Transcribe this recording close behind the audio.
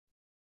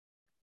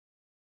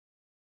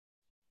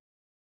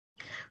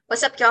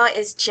What's up, y'all?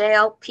 It's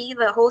JLP,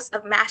 the host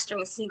of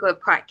Mastering Single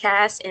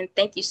podcast, and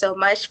thank you so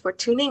much for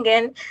tuning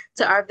in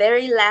to our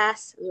very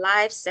last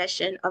live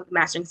session of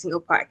Mastering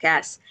Single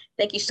podcast.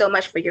 Thank you so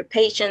much for your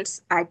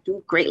patience. I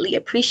do greatly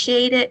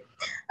appreciate it.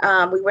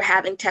 We were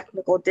having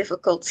technical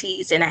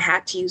difficulties, and I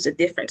had to use a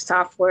different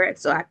software, and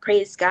so I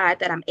praise God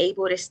that I'm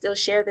able to still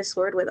share this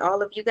word with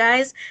all of you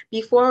guys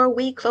before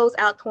we close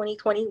out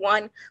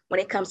 2021 when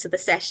it comes to the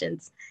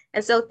sessions.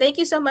 And so, thank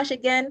you so much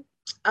again.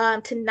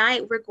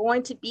 Tonight, we're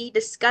going to be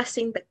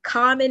discussing the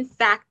common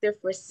factor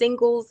for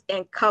singles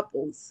and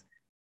couples.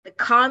 The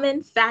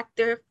common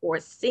factor for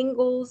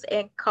singles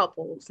and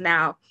couples.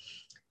 Now,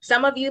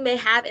 some of you may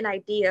have an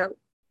idea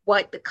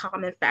what the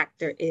common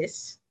factor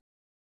is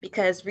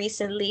because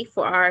recently,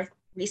 for our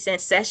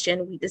recent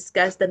session, we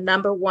discussed the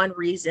number one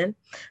reason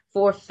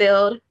for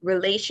failed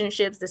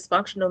relationships,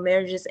 dysfunctional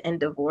marriages, and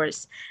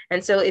divorce.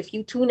 And so, if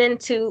you tune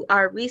into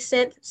our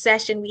recent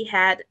session we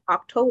had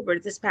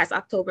this past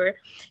October,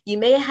 you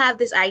may have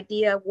this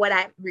idea of what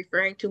I'm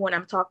referring to when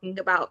I'm talking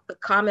about the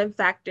common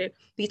factor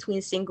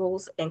between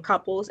singles and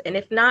couples. And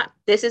if not,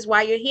 this is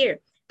why you're here.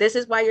 This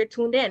is why you're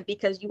tuned in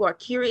because you are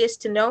curious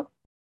to know,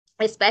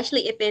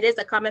 especially if it is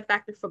a common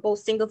factor for both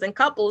singles and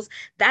couples.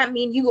 That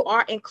means you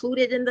are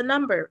included in the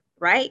number,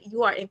 right?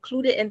 You are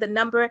included in the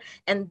number,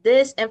 and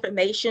this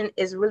information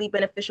is really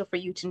beneficial for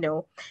you to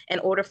know in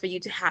order for you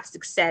to have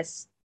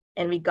success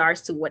in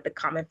regards to what the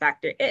common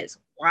factor is.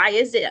 Why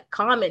is it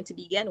common to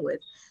begin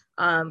with?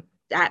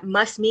 That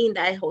must mean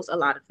that it holds a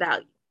lot of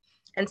value.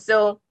 And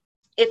so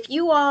if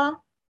you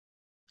all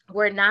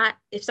were not,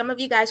 if some of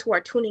you guys who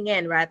are tuning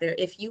in, rather,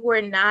 if you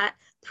were not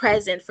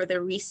present for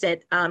the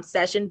recent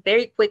session,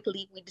 very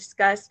quickly, we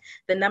discussed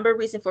the number of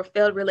reasons for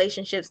failed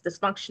relationships,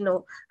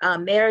 dysfunctional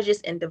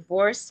marriages, and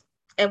divorce.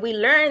 And we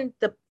learned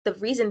the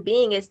reason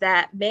being is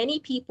that many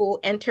people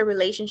enter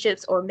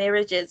relationships or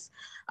marriages.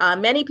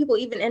 Many people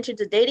even enter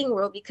the dating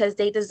world because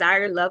they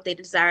desire love, they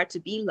desire to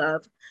be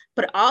loved.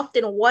 But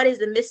often, what is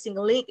the missing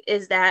link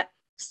is that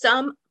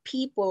some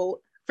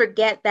people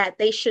forget that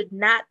they should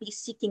not be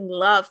seeking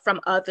love from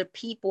other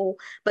people,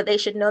 but they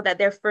should know that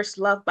they're first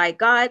loved by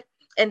God,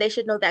 and they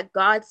should know that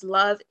God's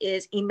love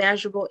is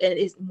immeasurable and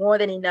is more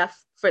than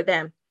enough for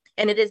them.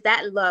 And it is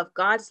that love,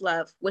 God's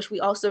love, which we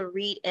also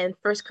read in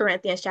 1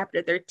 Corinthians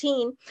chapter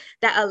 13,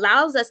 that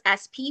allows us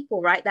as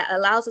people, right? That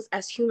allows us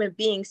as human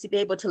beings to be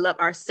able to love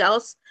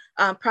ourselves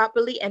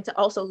properly and to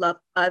also love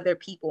other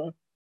people.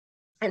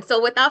 And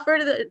so without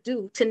further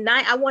ado,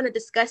 tonight I want to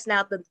discuss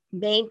now the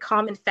main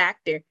common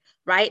factor,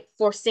 right,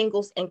 for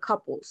singles and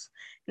couples.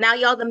 Now,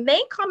 y'all, the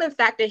main common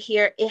factor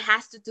here, it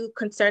has to do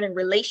concerning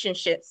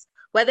relationships.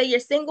 Whether you're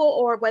single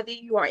or whether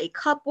you are a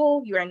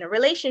couple, you're in a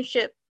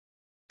relationship,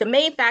 the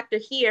main factor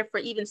here for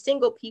even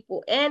single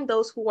people and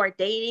those who are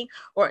dating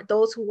or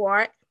those who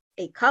are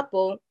a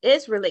couple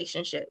is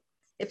relationship.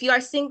 If you are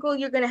single,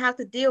 you're going to have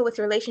to deal with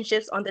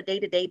relationships on the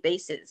day-to-day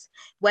basis.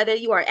 Whether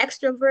you are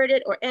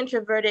extroverted or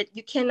introverted,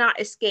 you cannot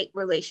escape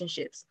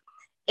relationships.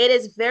 It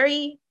is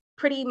very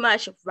pretty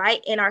much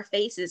right in our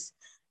faces.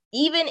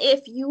 Even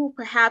if you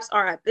perhaps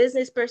are a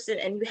business person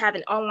and you have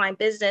an online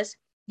business,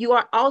 you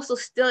are also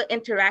still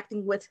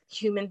interacting with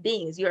human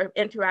beings. You're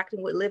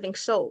interacting with living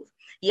souls.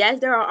 Yes,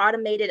 there are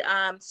automated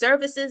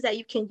services that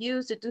you can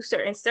use to do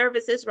certain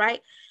services,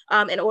 right?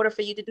 In order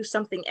for you to do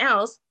something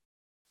else,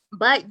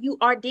 but you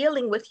are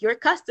dealing with your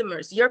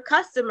customers. Your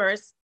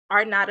customers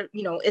are not,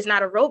 is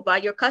not a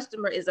robot. Your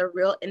customer is a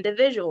real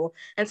individual.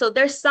 And so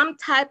there's some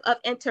type of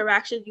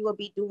interaction you will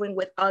be doing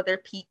with other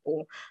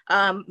people,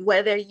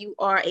 whether you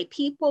are a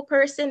people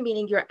person,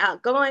 meaning you're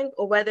outgoing,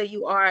 or whether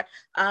you are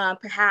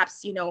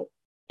perhaps,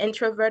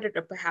 introverted,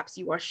 or perhaps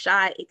you are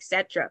shy,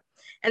 etc.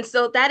 And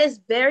so that is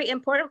very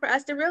important for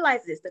us to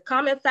realize this. The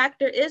common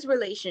factor is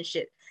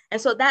relationship. And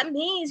so that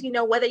means,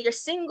 whether you're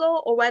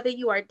single or whether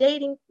you are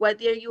dating,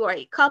 whether you are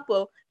a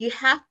couple, you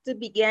have to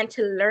begin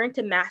to learn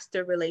to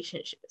master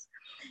relationships.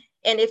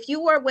 And if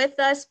you were with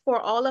us for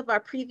all of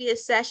our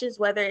previous sessions,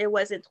 whether it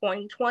was in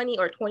 2020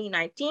 or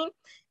 2019,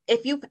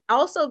 if you've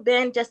also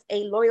been just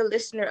a loyal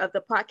listener of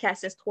the podcast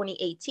since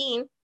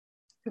 2018,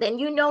 then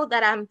you know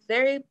that I'm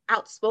very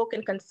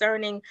outspoken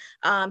concerning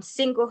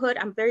singlehood.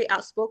 I'm very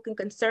outspoken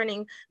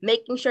concerning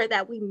making sure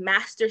that we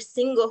master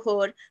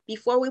singlehood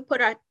before we put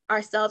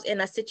ourselves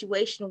in a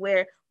situation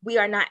where we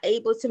are not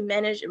able to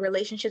manage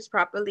relationships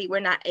properly.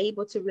 We're not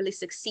able to really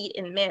succeed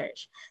in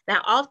marriage.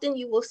 Now, often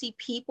you will see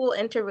people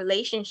enter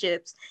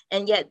relationships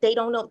and yet they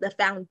don't know the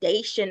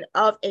foundation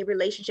of a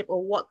relationship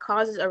or what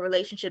causes a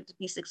relationship to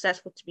be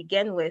successful to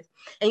begin with.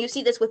 And you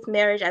see this with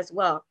marriage as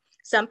well.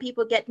 Some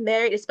people get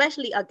married,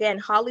 especially again,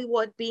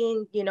 Hollywood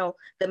being,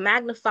 the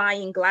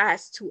magnifying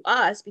glass to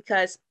us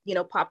because,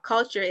 pop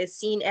culture is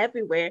seen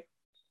everywhere.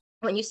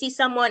 When you see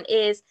someone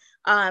is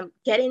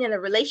getting in a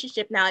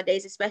relationship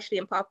nowadays, especially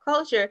in pop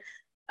culture,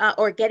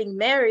 or getting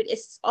married,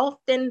 it's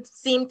often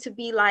seemed to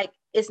be like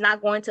it's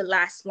not going to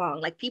last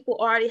long. Like people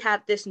already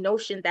have this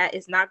notion that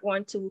it's not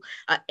going to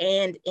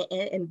end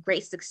in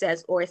great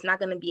success, or it's not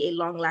going to be a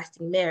long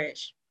lasting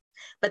marriage.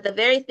 But the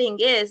very thing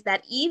is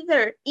that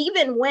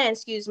even when,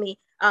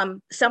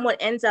 someone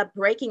ends up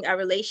breaking a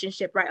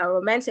relationship, right, a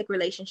romantic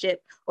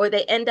relationship, or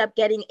they end up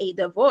getting a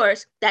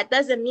divorce, that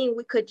doesn't mean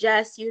we could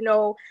just,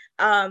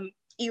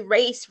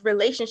 erase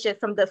relationship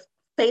from the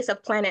face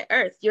of planet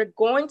Earth. You're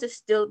going to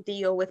still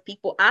deal with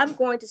people. I'm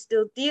going to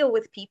still deal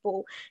with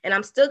people, and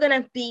I'm still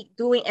going to be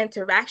doing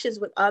interactions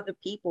with other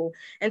people.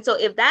 And so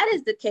if that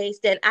is the case,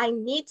 then I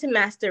need to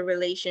master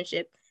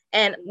relationship.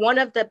 And one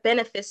of the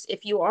benefits,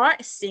 if you are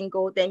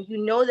single, then you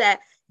know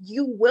that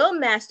you will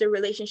master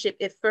relationship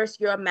if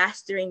first you're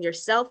mastering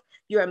yourself,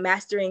 you're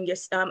mastering your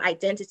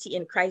identity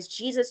in Christ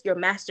Jesus, you're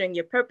mastering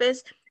your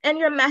purpose, and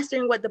you're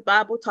mastering what the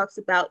Bible talks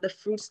about, the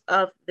fruits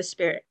of the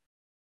Spirit.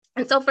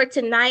 And so for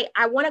tonight,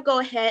 I want to go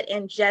ahead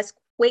and just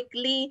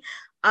quickly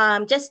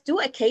just do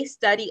a case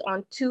study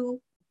on two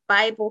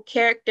Bible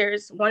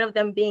characters, one of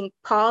them being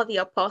Paul the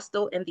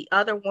Apostle, and the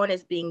other one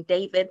is being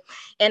David.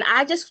 And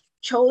I just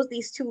chose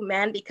these two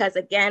men because,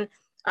 again,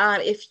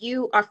 if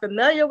you are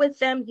familiar with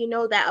them, you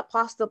know that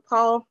Apostle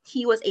Paul,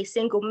 he was a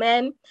single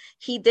man.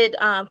 He did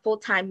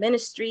full-time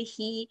ministry.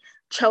 He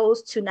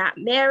chose to not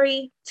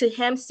marry. To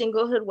him,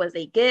 singlehood was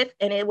a gift,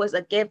 and it was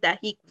a gift that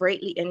he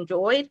greatly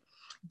enjoyed.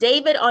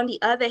 David, on the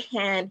other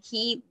hand,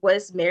 he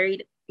was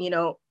married,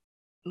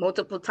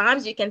 multiple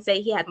times. You can say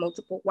he had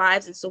multiple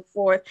wives and so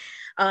forth.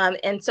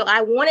 And so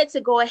I wanted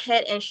to go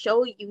ahead and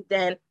show you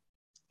then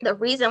the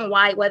reason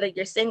why, whether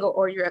you're single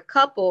or you're a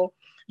couple,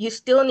 you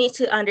still need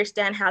to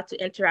understand how to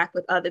interact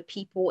with other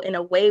people in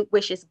a way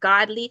which is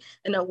godly,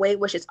 in a way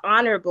which is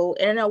honorable,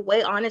 and in a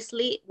way,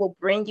 honestly, will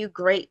bring you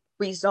great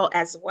result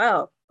as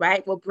well,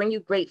 right? Will bring you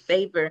great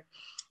favor.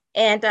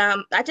 And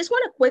I just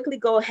want to quickly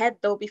go ahead,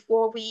 though,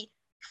 before we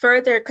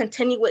further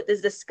continue with this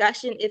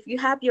discussion. If you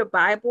have your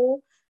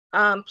Bible,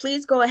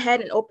 please go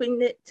ahead and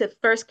open it to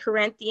 1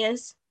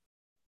 Corinthians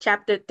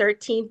chapter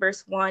 13,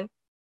 verse 1.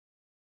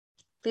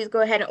 Please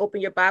go ahead and open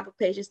your Bible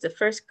pages to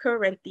 1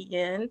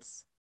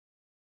 Corinthians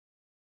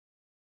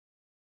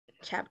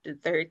chapter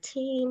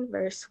 13,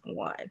 verse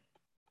 1.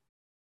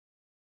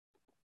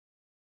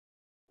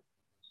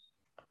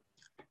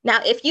 Now,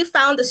 if you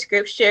found the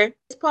scripture,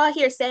 it's Paul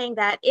here saying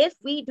that if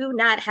we do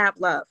not have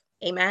love,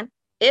 amen,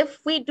 if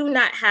we do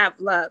not have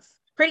love,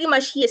 pretty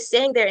much he is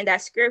saying there in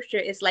that scripture,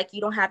 it's like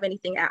you don't have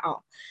anything at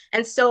all.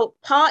 And so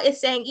Paul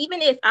is saying,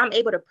 even if I'm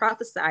able to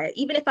prophesy,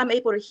 even if I'm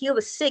able to heal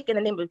the sick in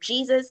the name of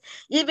Jesus,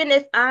 even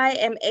if I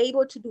am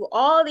able to do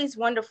all these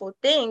wonderful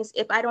things,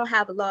 if I don't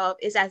have love,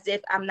 it's as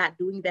if I'm not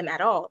doing them at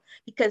all,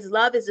 because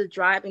love is a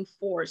driving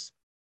force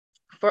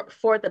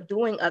for the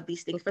doing of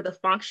these things, for the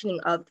functioning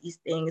of these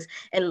things.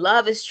 And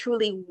love is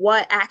truly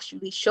what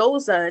actually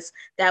shows us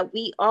that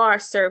we are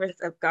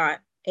servants of God.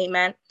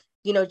 Amen.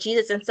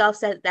 Jesus himself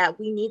said that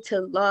we need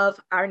to love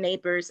our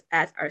neighbors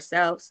as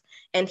ourselves.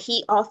 And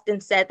he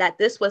often said that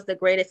this was the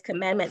greatest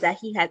commandment that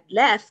he had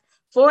left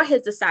for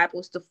his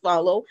disciples to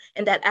follow,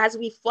 and that as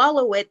we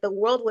follow it, the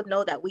world would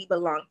know that we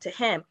belong to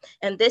him.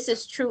 And this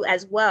is true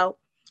as well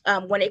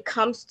when it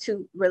comes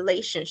to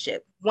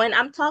relationship. When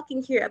I'm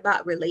talking here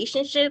about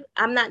relationship,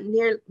 I'm not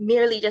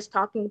merely just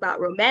talking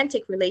about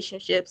romantic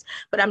relationships,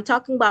 but I'm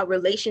talking about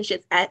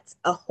relationships as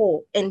a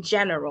whole, in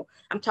general.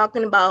 I'm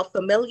talking about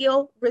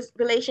familial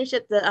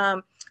relationship,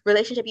 the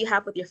relationship you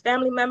have with your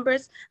family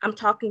members. I'm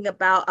talking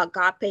about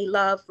agape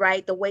love,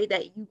 right? The way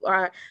that you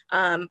are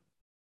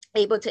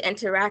able to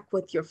interact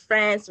with your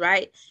friends,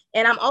 right?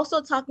 And I'm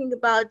also talking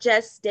about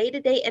just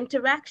day-to-day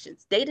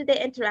interactions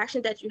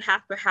that you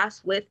have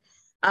perhaps with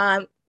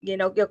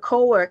your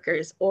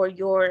coworkers or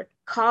your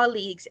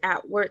colleagues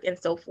at work and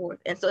so forth.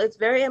 And so it's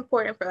very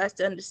important for us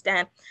to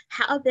understand,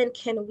 how then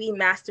can we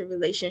master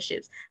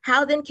relationships?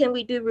 How then can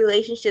we do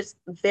relationships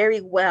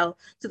very well,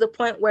 to the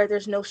point where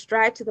there's no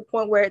strife, to the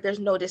point where there's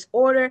no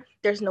disorder,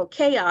 there's no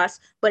chaos,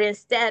 but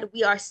instead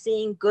we are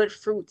seeing good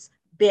fruits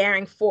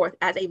bearing forth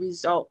as a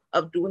result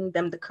of doing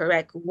them the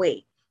correct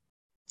way.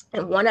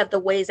 And one of the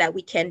ways that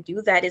we can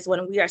do that is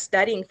when we are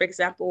studying, for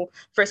example,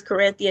 1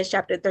 Corinthians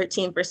chapter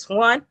 13, verse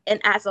 1, and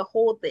as a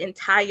whole, the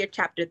entire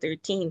chapter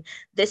 13.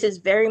 This is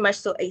very much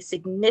so a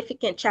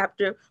significant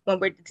chapter when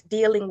we're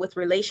dealing with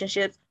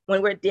relationships,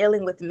 when we're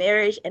dealing with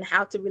marriage and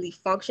how to really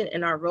function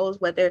in our roles,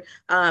 whether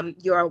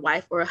you're a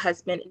wife or a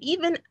husband,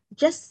 even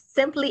just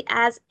simply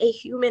as a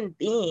human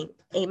being.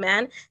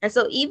 Amen. And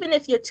so even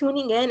if you're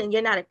tuning in and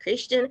you're not a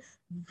Christian,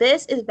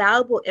 this is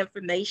valuable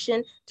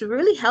information to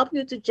really help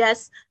you to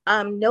just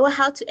know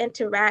how to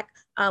interact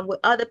with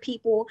other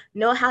people,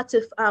 know how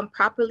to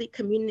properly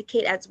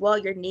communicate as well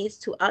your needs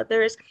to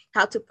others,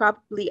 how to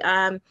properly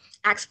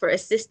ask for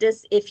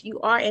assistance if you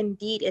are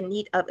indeed in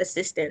need of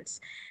assistance.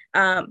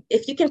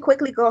 If you can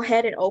quickly go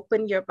ahead and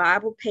open your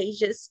Bible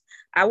pages,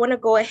 I want to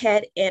go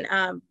ahead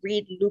and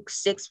read Luke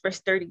 6, verse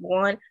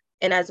 31,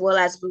 and as well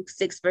as Luke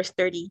 6, verse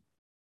 38.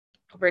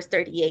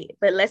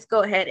 But let's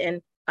go ahead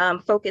and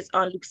focus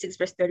on Luke 6,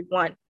 verse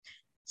 31.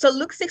 So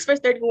Luke 6, verse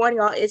 31,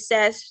 y'all, it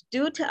says,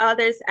 do to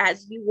others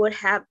as you would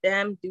have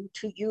them do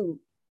to you.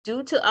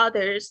 Do to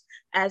others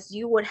as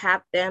you would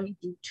have them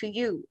do to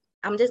you.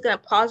 I'm just going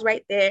to pause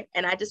right there.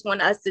 And I just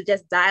want us to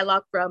just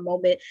dialogue for a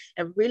moment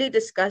and really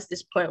discuss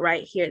this point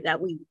right here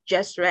that we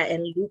just read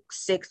in Luke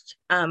 6,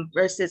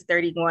 verses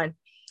 31.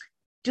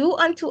 Do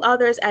unto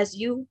others as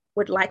you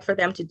would like for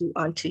them to do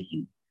unto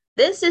you.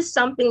 This is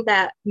something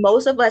that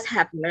most of us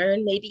have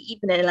learned, maybe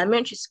even in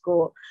elementary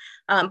school.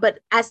 But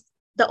as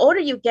the older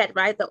you get,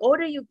 right, the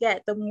older you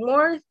get, the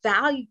more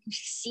value you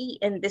see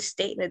in this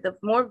statement, the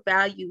more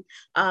value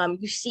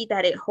you see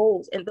that it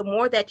holds, and the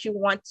more that you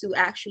want to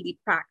actually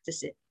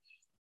practice it,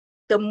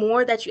 the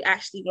more that you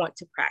actually want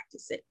to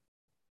practice it.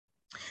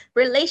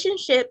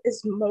 Relationship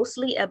is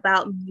mostly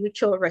about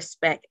mutual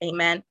respect,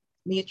 amen,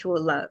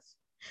 mutual love.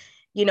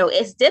 You know,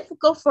 it's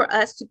difficult for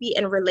us to be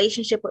in a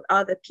relationship with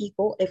other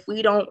people if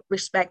we don't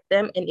respect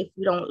them and if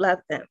we don't love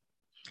them.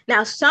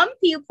 Now, some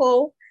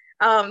people,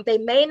 they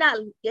may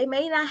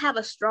not have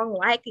a strong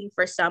liking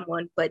for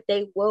someone, but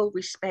they will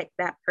respect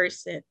that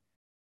person.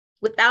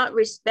 Without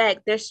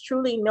respect, there's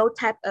truly no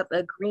type of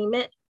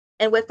agreement.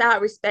 And without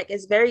respect,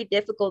 it's very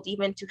difficult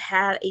even to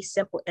have a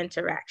simple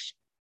interaction.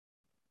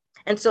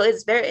 And so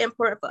it's very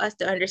important for us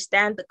to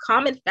understand the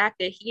common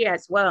factor here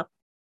as well.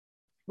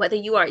 Whether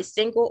you are a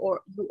single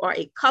or you are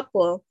a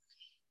couple,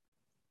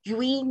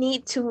 we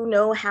need to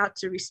know how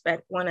to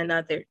respect one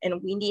another.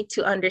 And we need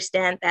to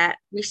understand that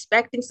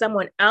respecting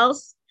someone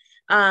else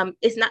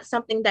is not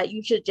something that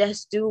you should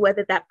just do,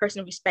 whether that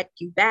person respect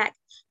you back,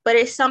 but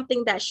it's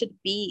something that should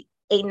be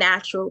a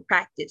natural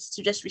practice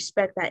to just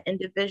respect that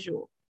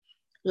individual.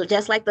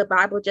 Just like the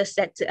Bible just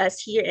said to us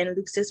here in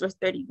Luke 6, verse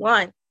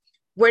 31,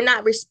 we're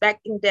not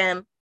respecting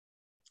them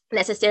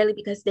necessarily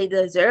because they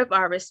deserve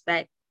our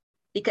respect,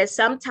 because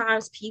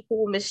sometimes people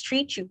will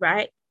mistreat you,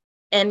 right?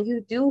 And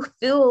you do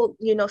feel,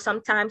 you know,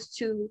 sometimes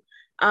to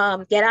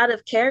get out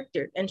of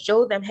character and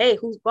show them, hey,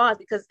 who's boss?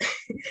 Because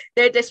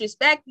they're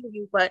disrespecting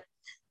you. But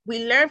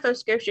we learn from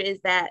scripture is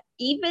that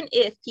even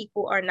if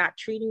people are not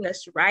treating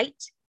us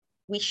right,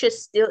 we should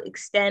still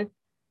extend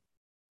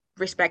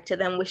respect to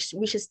them.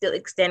 We should still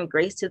extend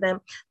grace to them.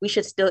 We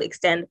should still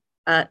extend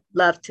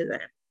love to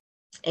them.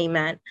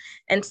 Amen.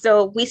 And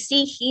so we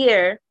see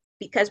here,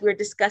 because we're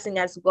discussing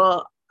as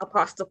well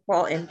Apostle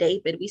Paul and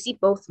David, we see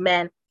both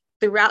men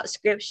throughout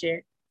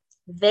scripture.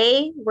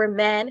 They were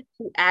men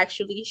who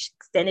actually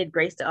extended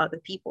grace to other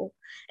people.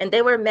 And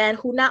they were men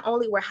who not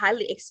only were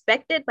highly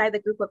expected by the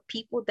group of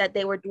people that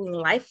they were doing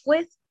life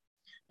with,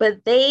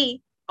 but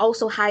they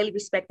also highly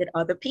respected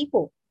other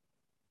people.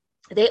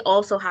 They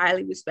also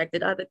highly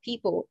respected other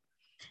people.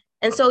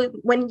 And so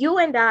when you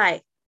and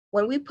I,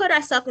 when we put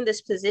ourselves in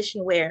this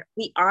position where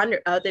we honor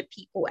other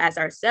people as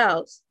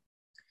ourselves,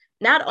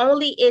 not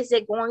only is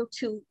it going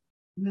to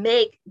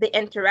make the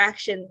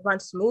interaction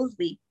run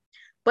smoothly,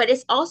 but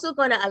it's also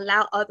going to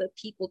allow other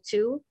people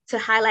to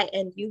highlight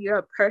in you, you're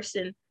a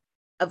person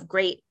of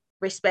great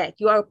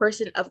respect. You are a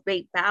person of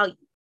great value.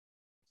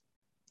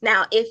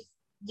 Now, if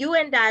you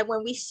and I,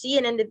 when we see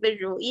an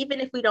individual,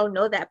 even if we don't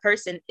know that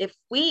person, if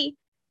we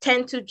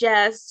tend to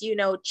just, you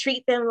know,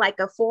 treat them like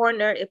a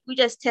foreigner, if we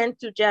just tend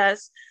to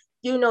just,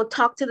 you know,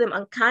 talk to them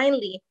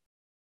unkindly,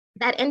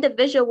 that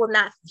individual will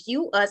not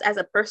view us as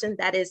a person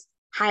that is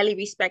highly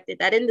respected.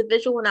 That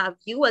individual will not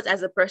view us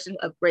as a person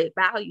of great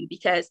value,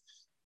 because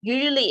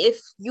usually if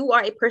you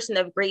are a person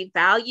of great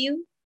value,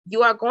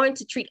 you are going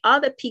to treat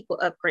other people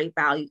of great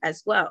value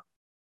as well.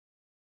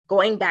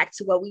 Going back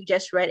to what we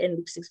just read in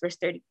Luke 6, verse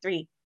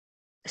 33,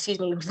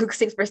 Luke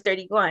 6, verse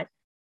 31.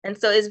 And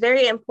so it's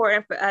very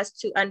important for us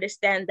to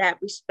understand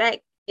that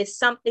respect is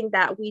something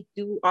that we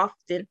do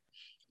often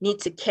need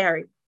to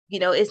carry. You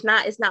know, it's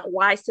not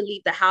wise to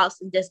leave the house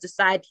and just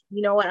decide,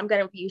 you know what, I'm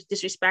going to be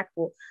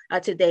disrespectful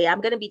today.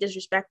 I'm going to be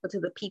disrespectful to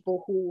the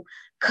people who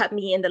cut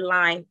me in the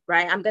line,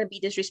 right? I'm going to be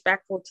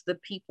disrespectful to the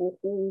people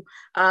who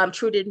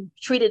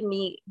treated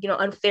me, you know,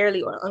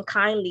 unfairly or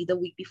unkindly the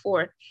week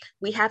before.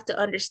 We have to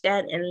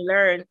understand and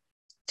learn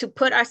to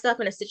put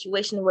ourselves in a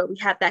situation where we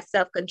have that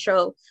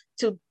self-control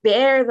to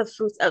bear the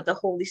fruits of the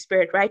Holy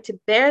Spirit, right? To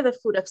bear the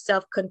fruit of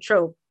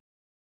self-control,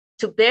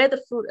 to bear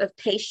the fruit of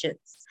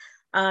patience,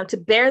 to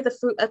bear the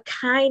fruit of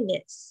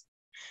kindness.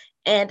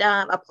 And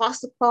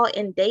Apostle Paul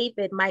and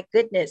David, my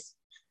goodness,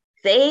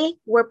 they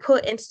were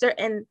put in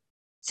certain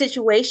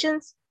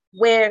situations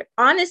where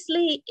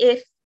honestly,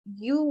 if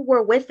you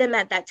were with them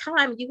at that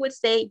time, you would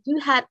say you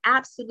had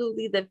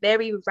absolutely the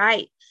very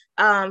right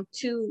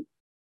to,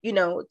 you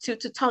know, to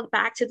talk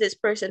back to this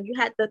person. You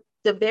had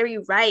the very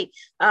right,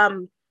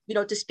 you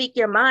know, to speak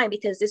your mind,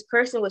 because this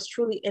person was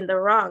truly in the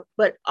wrong.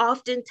 But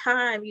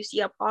oftentimes you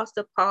see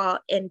Apostle Paul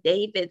and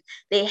David,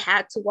 they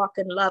had to walk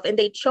in love, and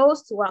they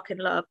chose to walk in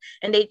love,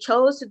 and they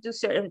chose to do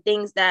certain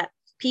things that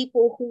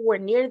people who were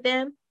near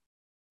them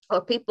or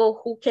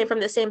people who came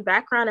from the same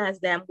background as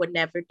them would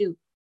never do.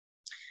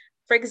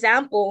 For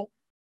example,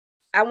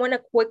 I want to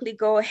quickly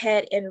go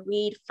ahead and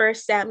read 1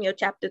 Samuel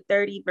chapter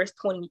 30, verse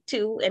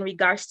 22 in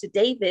regards to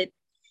David.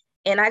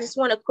 And I just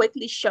want to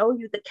quickly show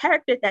you the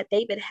character that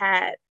David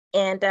had,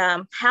 and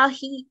how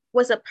he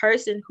was a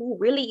person who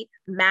really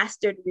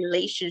mastered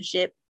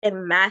relationship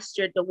and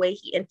mastered the way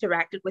he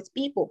interacted with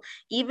people,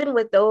 even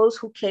with those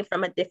who came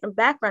from a different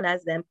background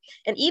as them,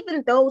 and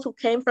even those who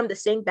came from the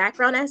same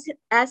background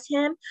as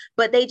him,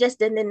 but they just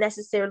didn't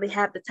necessarily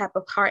have the type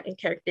of heart and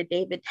character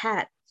David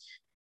had.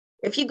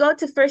 If you go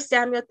to 1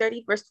 Samuel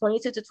 30, verse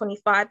 22 to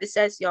 25, it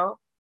says,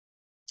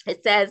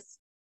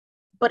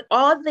 but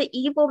all the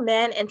evil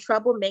men and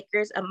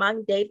troublemakers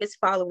among David's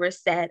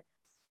followers said,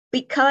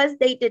 because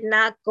they did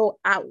not go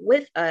out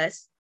with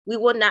us, we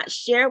will not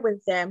share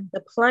with them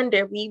the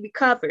plunder we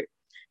recovered.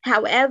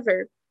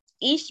 However,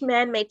 each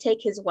man may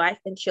take his wife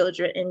and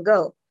children and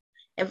go.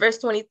 In verse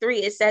 23,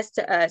 it says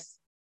to us,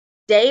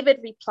 David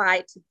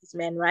replied to these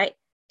men, right?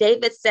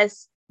 David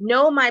says,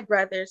 no, my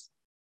brothers,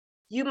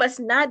 you must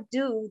not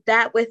do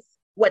that with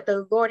what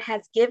the Lord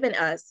has given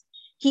us.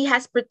 He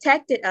has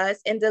protected us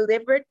and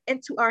delivered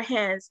into our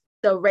hands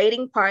the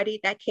raiding party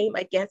that came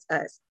against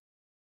us.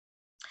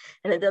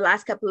 And then the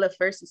last couple of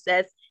verses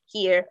says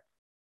here,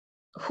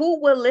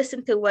 who will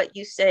listen to what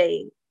you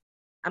say?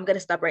 I'm going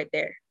to stop right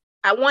there.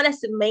 I want us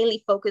to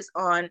mainly focus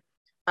on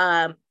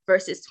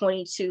verses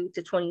 22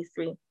 to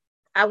 23.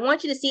 I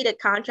want you to see the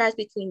contrast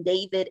between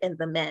David and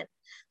the men.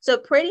 So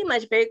pretty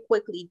much very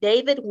quickly,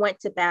 David went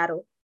to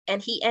battle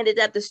and he ended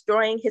up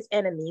destroying his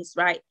enemies,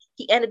 right?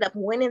 He ended up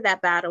winning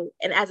that battle.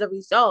 And as a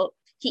result,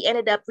 he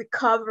ended up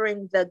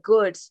recovering the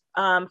goods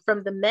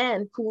from the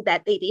men who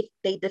that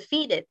they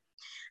defeated.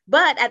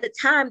 But at the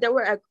time, there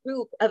were a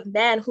group of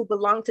men who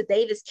belonged to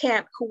David's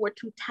camp who were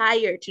too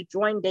tired to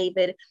join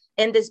David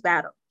in this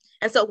battle.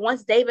 And so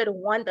once David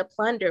won the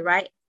plunder,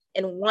 right?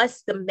 And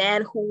once the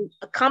men who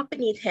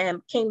accompanied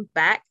him came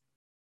back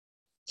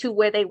to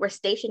where they were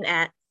stationed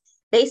at,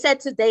 they said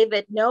to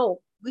David,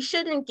 no, we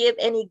shouldn't give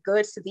any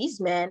goods to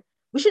these men.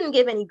 We shouldn't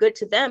give any good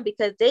to them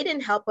because they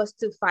didn't help us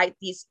to fight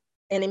these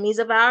enemies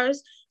of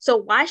ours. So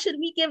why should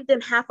we give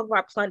them half of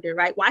our plunder,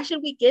 right? Why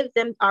should we give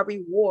them our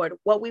reward,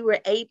 what we were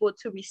able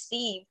to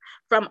receive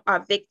from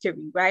our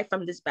victory, right?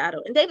 From this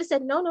battle. And David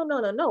said, no, no, no,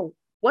 no, no.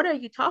 What are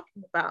you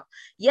talking about?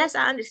 Yes,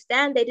 I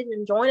understand they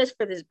didn't join us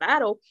for this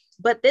battle,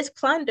 but this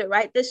plunder,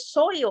 right? This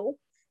soil,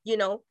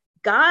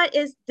 God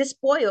is the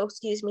spoil,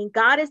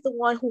 God is the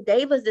one who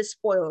gave us this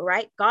spoil,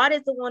 right? God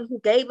is the one who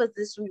gave us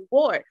this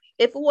reward.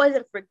 If it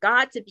wasn't for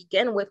God to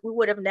begin with, we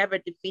would have never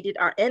defeated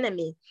our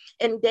enemy.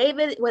 And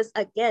David was,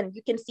 again,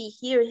 you can see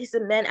here, he's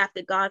a man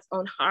after God's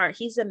own heart.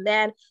 He's a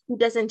man who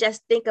doesn't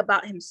just think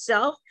about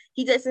himself.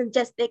 He doesn't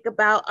just think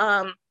about,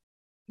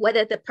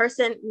 whether the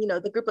person,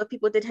 the group of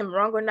people did him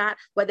wrong or not,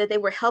 whether they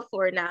were helpful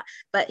or not,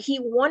 but he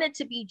wanted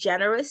to be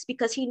generous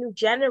because he knew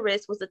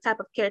generous was the type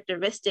of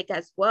characteristic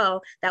as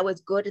well that was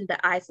good in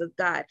the eyes of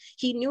God.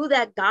 He knew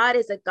that God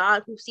is a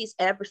God who sees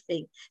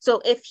everything.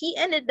 So if he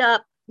ended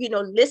up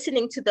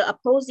listening to the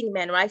opposing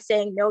men, right?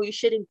 Saying, no, you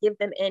shouldn't give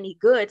them any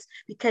goods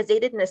because they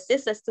didn't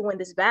assist us to win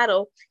this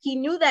battle. He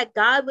knew that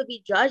God would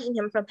be judging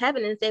him from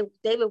heaven and say,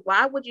 David,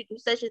 why would you do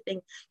such a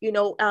thing? You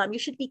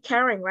should be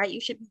caring, right?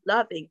 You should be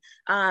loving.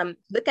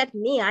 Look at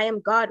me. I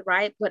am God,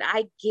 right? But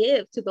I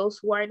give to those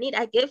who are in need.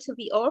 I give to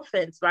the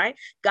orphans, right?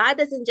 God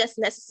doesn't just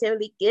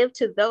necessarily give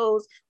to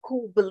those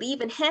who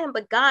believe in him,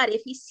 but God,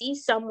 if he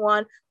sees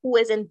someone who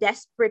is in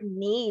desperate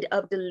need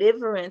of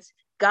deliverance,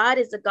 God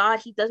is a God.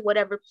 He does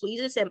whatever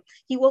pleases him.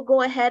 He will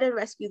go ahead and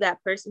rescue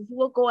that person. He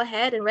will go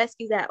ahead and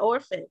rescue that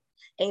orphan.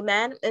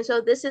 Amen. And so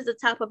this is the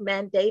type of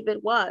man David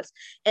was.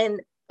 And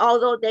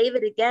although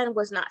David, again,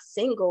 was not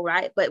single,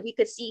 right? But we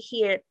could see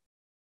here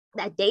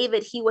that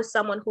David, he was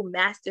someone who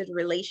mastered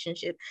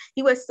relationship.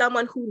 He was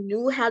someone who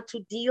knew how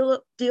to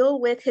deal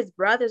with his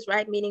brothers,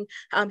 right? Meaning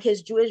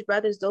his Jewish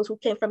brothers, those who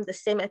came from the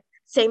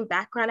same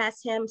background as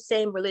him,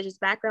 same religious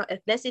background,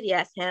 ethnicity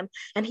as him.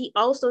 And he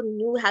also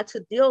knew how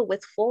to deal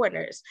with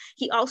foreigners.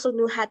 He also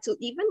knew how to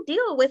even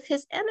deal with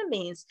his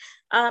enemies.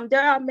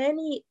 There are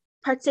many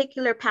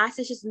particular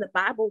passages in the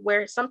Bible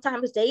where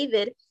sometimes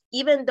David,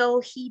 even though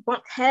he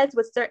bumped heads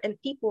with certain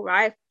people,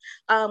 right,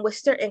 with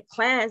certain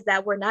clans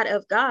that were not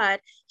of God,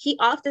 he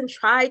often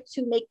tried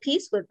to make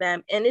peace with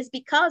them. And it's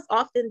because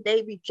often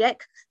they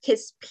reject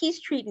his peace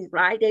treaties,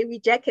 right? They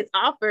reject his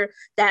offer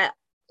that,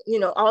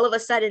 all of a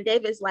sudden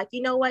David's like,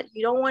 you know what,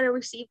 you don't want to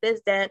receive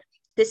this, then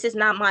this is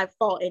not my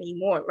fault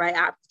anymore, right?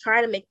 I'm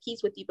trying to make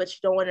peace with you, but you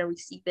don't want to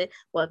receive it.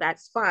 Well,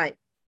 that's fine.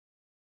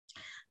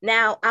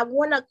 Now, I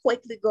want to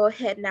quickly go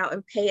ahead now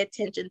and pay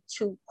attention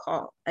to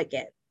Paul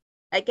again.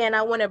 Again,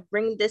 I want to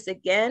bring this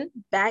again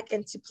back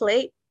into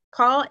play.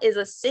 Paul is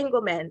a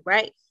single man,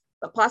 right?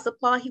 Apostle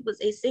Paul, he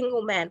was a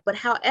single man. But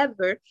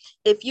however,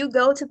 if you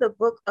go to the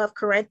book of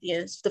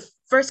Corinthians, the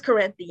 1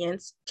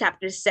 Corinthians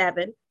chapter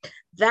 7,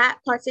 that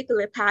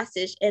particular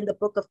passage in the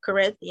book of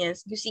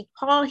Corinthians, you see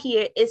Paul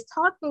here is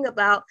talking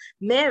about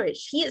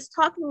marriage. He is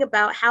talking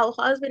about how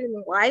husband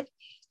and wife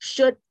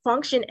should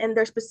function in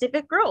their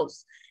specific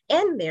roles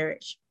in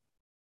marriage.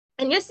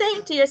 And you're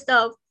saying to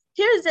yourself,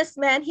 here's this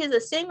man, he's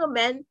a single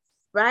man,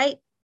 right?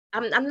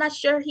 I'm not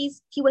sure he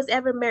was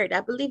ever married. I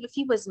believe if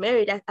he was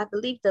married, I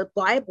believe the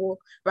Bible,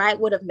 right,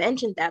 would have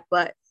mentioned that.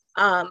 But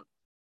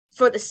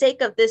for the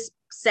sake of this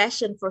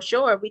session, for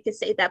sure, we could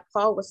say that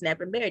Paul was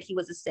never married. He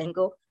was a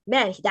single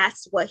man.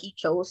 That's what he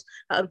chose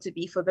to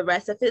be for the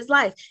rest of his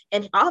life.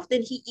 And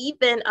often he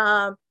even,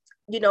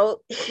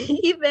 he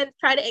even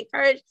tried to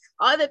encourage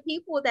other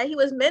people that he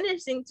was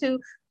ministering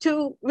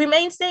to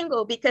remain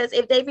single, because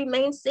if they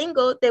remain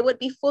single, they would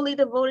be fully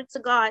devoted to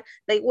God.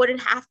 They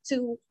wouldn't have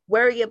to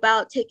worry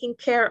about taking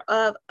care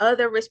of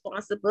other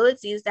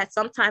responsibilities that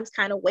sometimes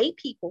kind of weigh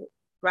people,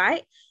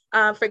 right?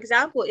 For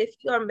example, if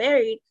you are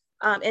married,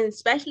 and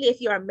especially if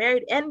you are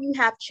married and you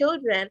have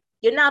children,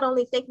 you're not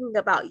only thinking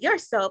about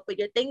yourself, but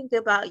you're thinking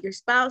about your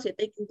spouse, you're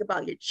thinking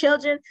about your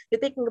children, you're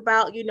thinking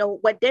about,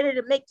 what dinner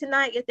to make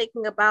tonight, you're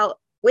thinking about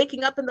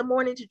waking up in the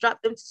morning to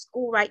drop them to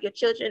school, right? Your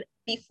children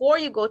before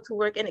you go to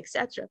work, and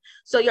etc.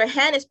 So your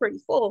hand is pretty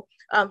full,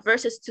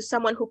 versus to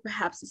someone who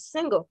perhaps is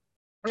single.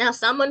 Now,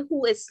 someone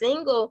who is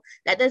single,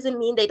 that doesn't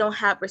mean they don't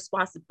have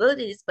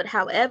responsibilities, but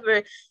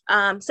however,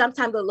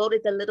 sometimes the load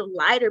is a little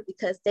lighter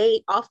because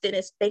they often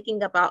is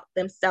thinking about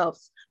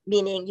themselves,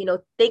 meaning,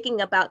 thinking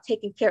about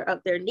taking care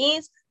of their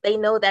needs. They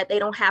know that they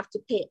don't have to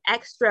pay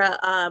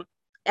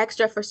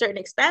extra for certain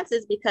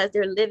expenses because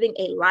they're living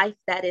a life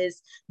that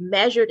is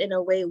measured in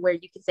a way where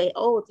you can say,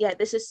 oh yeah,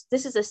 this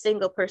is a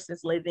single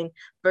person's living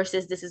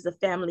versus this is a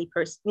family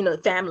person,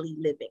 family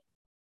living.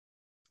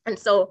 And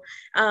so,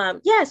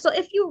 so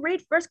if you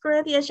read First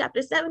Corinthians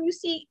chapter 7, you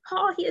see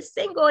Paul, he is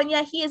single, and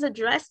yet he is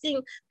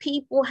addressing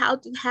people how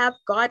to have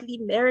godly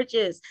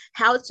marriages,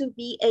 how to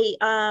be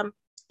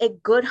a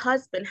good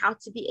husband, how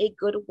to be a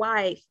good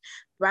wife,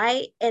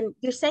 right? And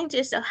you're saying to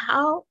yourself,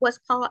 how was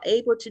Paul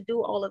able to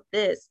do all of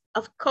this?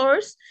 Of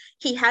course,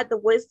 he had the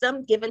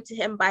wisdom given to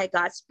him by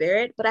God's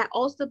Spirit, but I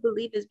also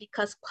believe it's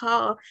because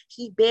Paul,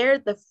 he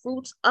bared the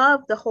fruits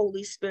of the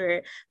Holy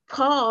Spirit.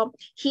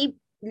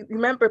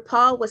 Remember,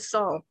 Paul was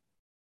Saul.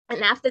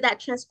 And after that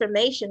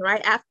transformation,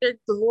 right, after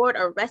the Lord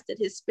arrested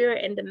his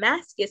spirit in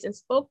Damascus and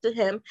spoke to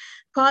him,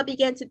 Paul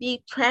began to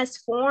be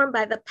transformed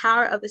by the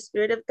power of the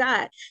Spirit of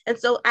God. And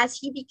so as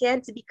he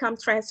began to become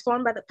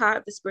transformed by the power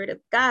of the Spirit of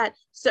God,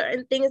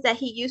 certain things that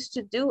he used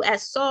to do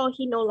as Saul,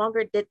 he no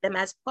longer did them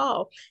as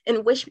Paul,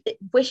 and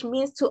which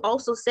means to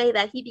also say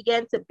that he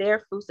began to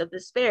bear fruits of the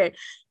Spirit.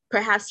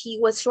 Perhaps he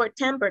was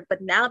short-tempered,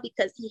 but now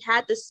because he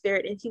had the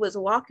Spirit and he was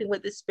walking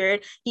with the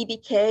Spirit, he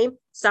became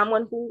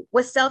someone who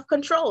was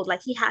self-controlled.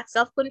 Like he had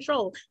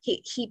self-control.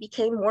 He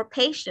became more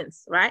patient,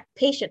 right?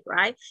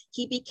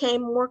 He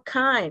became more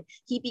kind.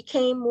 He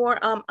became more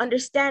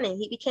understanding.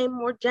 He became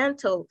more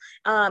gentle.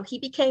 He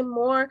became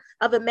more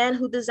of a man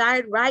who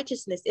desired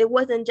righteousness. It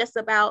wasn't just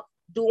about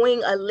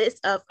doing a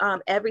list of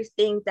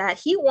everything that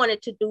he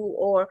wanted to do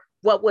or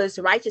what was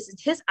righteous in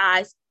his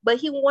eyes, but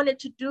he wanted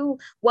to do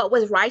what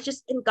was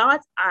righteous in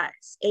God's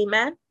eyes.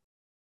 Amen.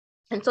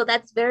 And so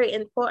that's very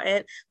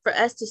important for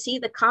us to see.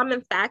 The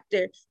common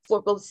factor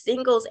for both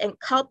singles and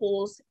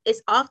couples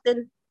is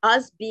often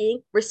us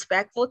being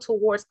respectful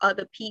towards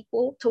other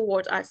people,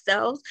 towards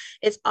ourselves.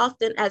 It's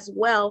often as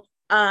well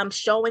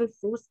showing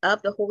fruits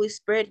of the Holy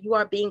Spirit. You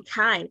are being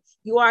kind.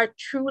 You are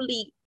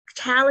truly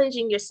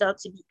challenging yourself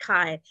to be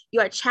kind. You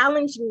are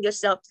challenging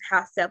yourself to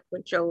have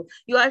self-control.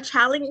 You are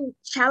challenging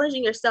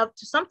yourself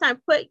to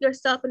sometimes put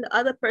yourself in the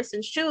other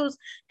person's shoes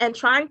and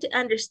trying to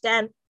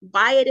understand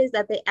why it is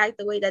that they act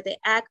the way that they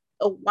act,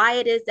 or why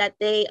it is that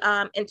they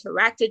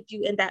interacted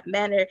you in that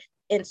manner,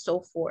 and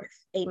so forth.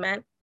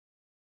 Amen.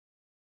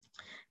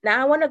 Now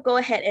I want to go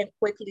ahead and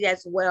quickly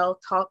as well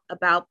talk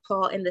about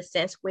Paul in the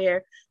sense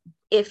where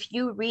if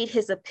you read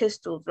his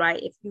epistles,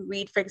 right? If you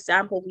read, for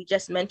example, we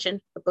just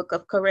mentioned the book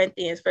of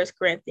Corinthians, First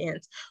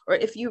Corinthians, or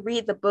if you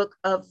read the book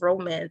of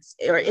Romans,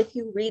 or if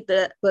you read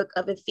the book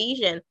of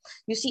Ephesians,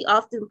 you see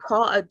often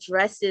Paul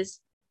addresses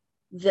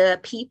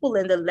the people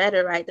in the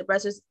letter, right? The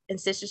brothers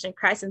and sisters in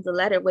Christ in the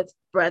letter with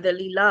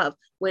brotherly love,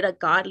 with a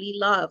godly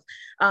love.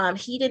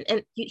 He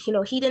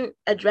didn't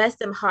address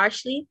them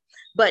harshly,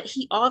 but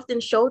he often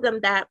showed them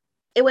that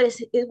it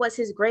was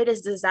his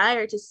greatest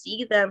desire to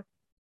see them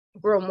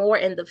grow more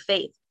in the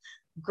faith,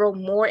 grow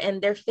more in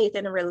their faith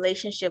and a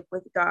relationship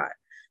with God.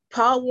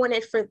 Paul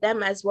wanted for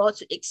them as well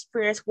to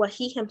experience what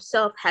he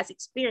himself has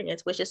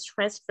experienced, which is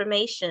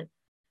transformation,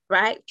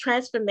 right?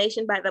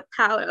 Transformation by the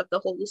power of the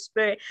Holy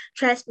Spirit,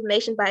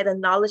 transformation by the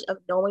knowledge of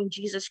knowing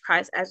Jesus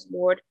Christ as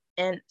Lord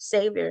and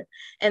Savior.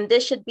 And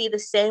this should be the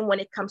same when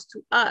it comes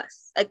to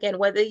us. Again,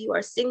 whether you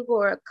are single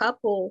or a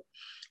couple,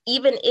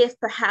 even if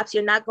perhaps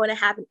you're not going to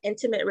have an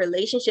intimate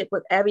relationship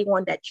with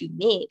everyone that you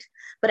meet,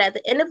 but at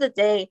the end of the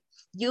day,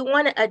 you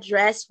want to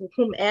address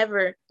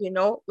whomever,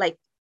 like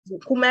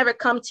whomever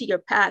come to your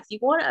path, you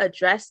want to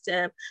address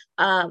them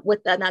with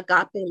an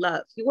agape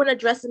love. You want to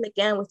address them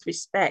again with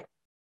respect.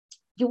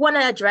 you want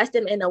to address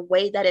them in a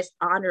way that is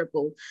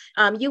honorable.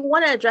 You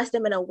want to address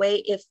them in a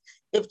way,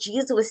 if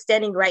Jesus was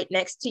standing right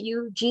next to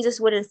you, Jesus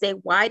wouldn't say,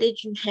 why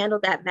did you handle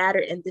that matter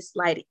in this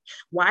lighting?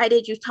 Why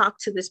did you talk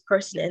to this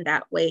person in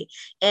that way?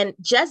 And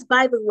just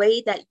by the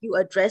way that you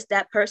address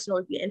that person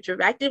or you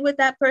interacted with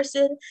that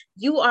person,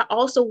 you are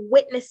also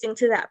witnessing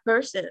to that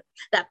person.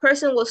 That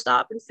person will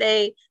stop and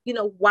say,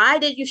 why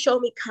did you show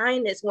me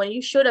kindness when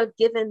you should have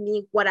given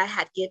me what I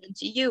had given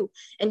to you?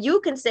 And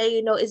you can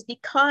say, it's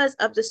because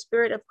of the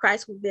Spirit of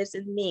Christ who lives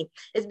in me.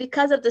 It's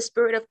because of the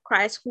Spirit of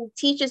Christ who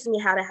teaches me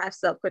how to have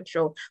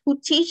self-control,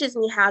 who teaches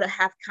me how to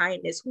have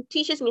kindness, who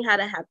teaches me how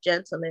to have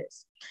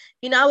gentleness.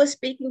 I was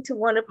speaking to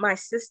one of my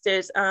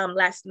sisters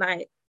last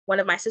night, one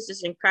of my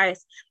sisters in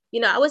Christ.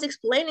 I was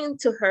explaining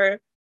to her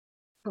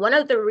one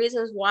of the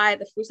reasons why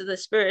the fruits of the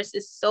Spirit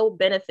is so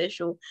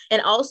beneficial,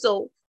 and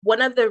also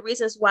one of the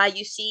reasons why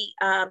you see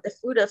the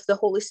fruit of the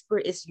Holy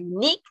Spirit is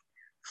unique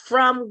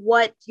from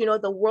what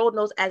the world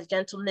knows as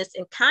gentleness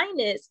and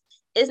kindness,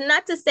 is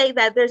not to say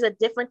that there's a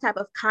different type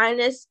of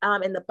kindness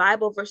in the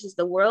Bible versus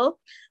the world,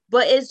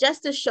 but it's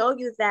just to show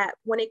you that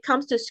when it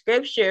comes to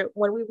scripture,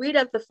 when we read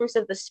of the fruits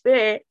of the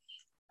Spirit,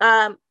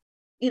 having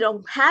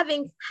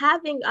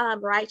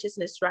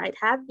righteousness, right?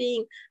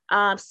 Having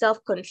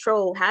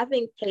self-control,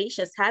 having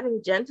patience,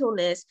 having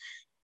gentleness,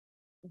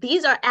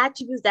 these are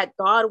attributes that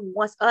God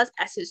wants us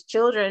as his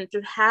children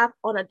to have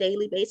on a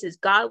daily basis.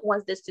 God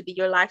wants this to be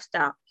your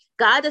lifestyle.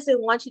 God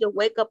doesn't want you to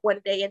wake up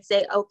one day and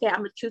say, okay, I'm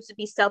going to choose to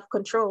be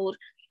self-controlled.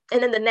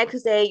 And then the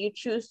next day you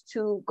choose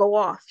to go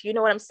off. You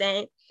know what I'm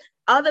saying?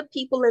 Other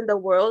people in the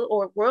world,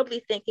 or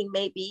worldly thinking,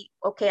 may be,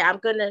 okay, I'm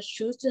going to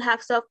choose to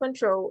have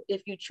self-control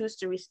if you choose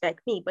to respect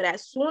me. But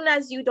as soon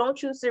as you don't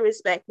choose to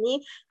respect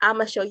me, I'm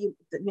going to show you,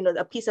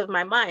 a piece of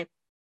my mind.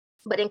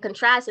 But in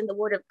contrast, in the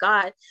word of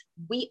God,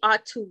 we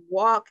ought to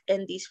walk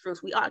in these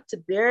fruits. We ought to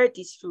bear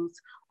these fruits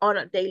on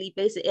a daily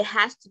basis. It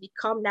has to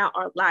become now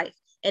our life.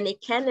 And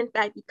it can, in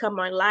fact, become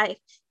our life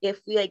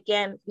if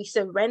we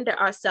surrender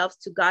ourselves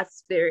to God's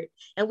Spirit.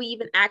 And we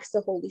even ask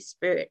the Holy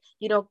Spirit,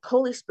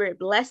 Holy Spirit,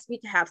 bless me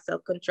to have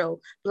self-control.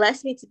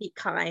 Bless me to be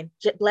kind.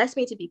 Bless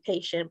me to be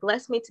patient.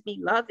 Bless me to be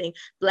loving.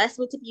 Bless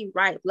me to be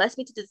right. Bless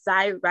me to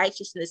desire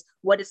righteousness,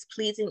 what is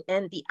pleasing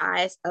in the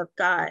eyes of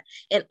God.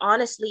 And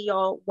honestly,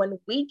 y'all, when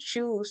we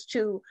choose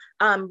to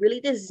really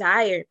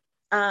desire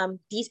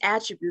these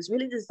attributes,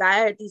 really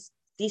desire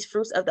these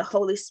fruits of the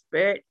Holy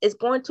Spirit, is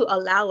going to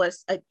allow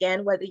us,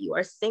 again, whether you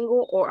are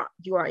single or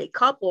you are a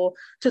couple,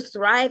 to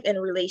thrive in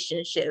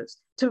relationships,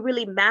 to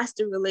really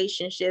master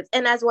relationships,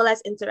 and as well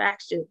as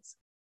interactions.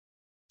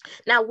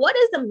 Now, what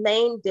is the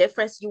main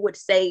difference you would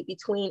say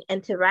between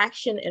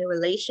interaction and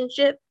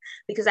relationship?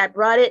 Because I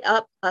brought it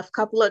up a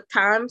couple of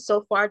times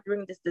so far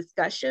during this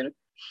discussion.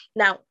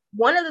 Now,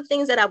 one of the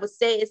things that I would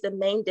say is the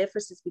main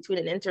differences between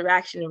an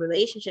interaction and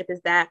relationship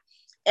is that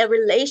a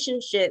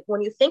relationship,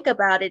 when you think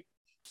about it,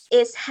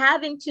 is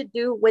having to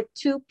do with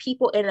two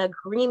people in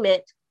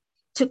agreement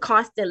to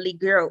constantly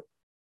grow.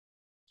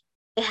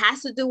 It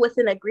has to do with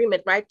an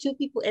agreement, right? Two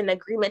people in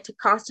agreement to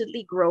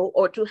constantly grow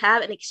or to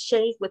have an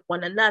exchange with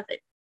one another.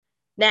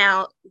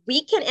 Now,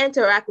 we can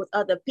interact with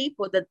other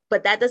people,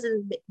 but that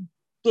doesn't,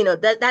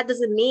 that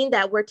doesn't mean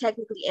that we're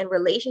technically in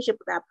relationship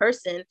with that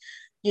person,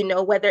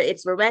 whether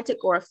it's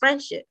romantic or a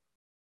friendship.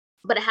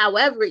 But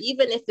however,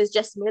 even if it's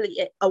just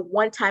merely a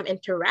one-time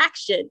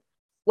interaction,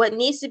 what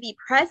needs to be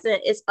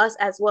present is us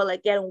as well,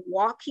 again,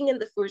 walking in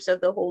the fruits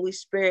of the Holy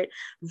Spirit,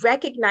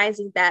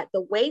 recognizing that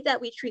the way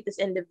that we treat this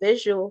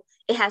individual,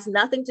 it has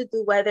nothing to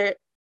do whether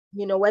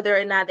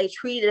or not they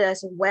treated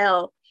us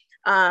well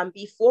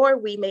before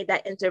we made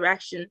that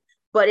interaction,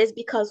 but it's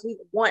because we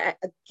want,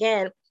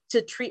 again,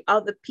 to treat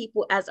other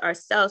people as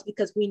ourselves,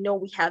 because we know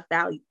we have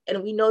value.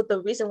 And we know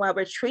the reason why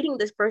we're treating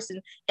this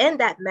person in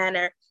that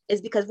manner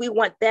is because we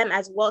want them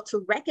as well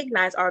to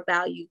recognize our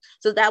value.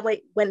 So that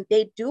way, when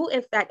they do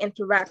in fact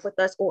interact with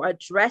us or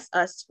address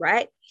us,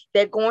 right,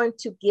 they're going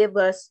to give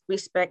us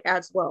respect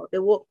as well.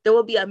 There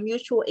will be a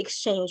mutual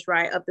exchange,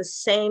 right, of the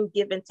same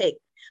give and take.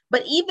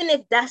 But even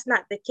if that's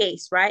not the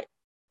case, right,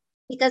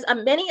 because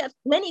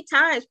many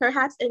times,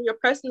 perhaps in your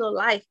personal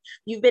life,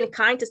 you've been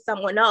kind to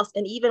someone else,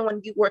 and even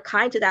when you were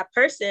kind to that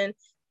person,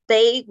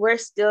 they were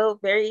still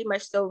very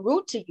much so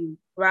rude to you,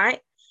 right?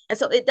 And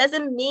so it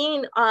doesn't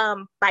mean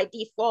by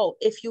default,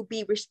 if you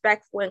be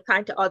respectful and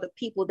kind to other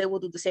people, they will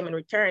do the same in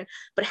return.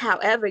 But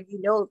however,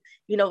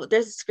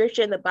 there's a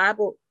scripture in the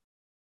Bible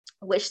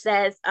which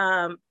says,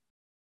 I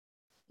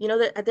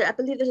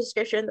believe there's a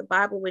scripture in the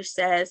Bible which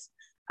says,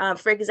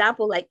 for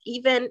example, like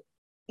even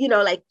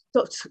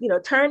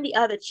turn the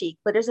other cheek,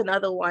 but there's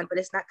another one, but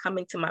it's not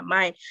coming to my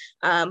mind.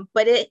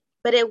 But it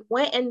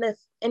went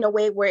in a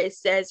way where it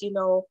says,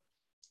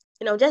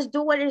 just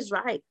do what is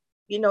right.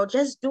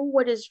 Just do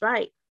what is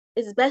right.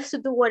 It's best to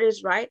do what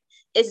is right.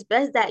 It's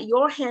best that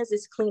your hands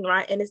is clean,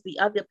 right? And it's the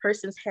other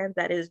person's hand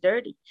that is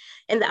dirty.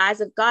 In the eyes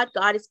of God,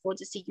 God is going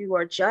to see you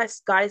are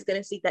just. God is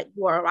going to see that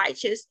you are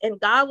righteous, and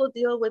God will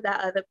deal with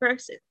that other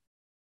person.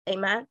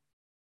 Amen.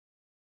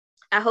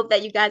 I hope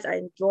that you guys are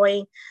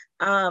enjoying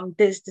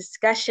This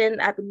discussion,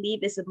 I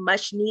believe, is a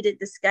much needed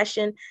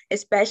discussion,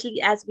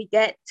 especially as we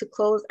get to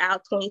close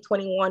out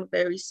 2021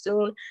 very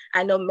soon.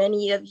 I know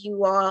many of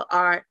you all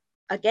are,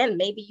 again,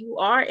 maybe you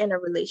are in a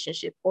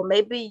relationship, or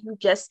maybe you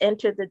just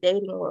entered the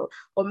dating world,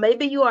 or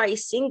maybe you are a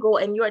single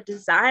and you are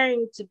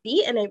desiring to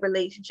be in a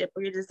relationship,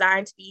 or you're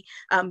desiring to be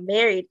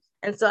married.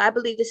 And so I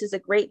believe this is a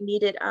great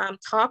needed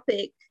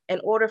topic in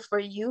order for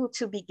you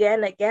to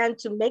begin again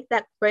to make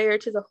that prayer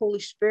to the Holy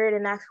Spirit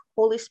and ask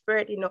Holy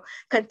Spirit,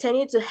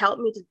 continue to help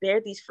me to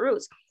bear these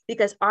fruits.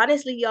 Because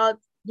honestly, y'all,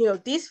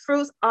 these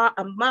fruits are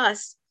a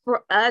must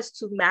for us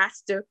to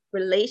master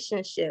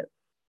relationship.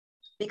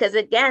 Because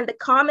again, the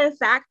common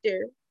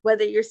factor,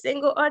 whether you're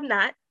single or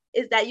not,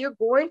 is that you're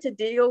going to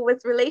deal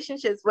with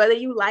relationships, whether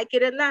you like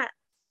it or not.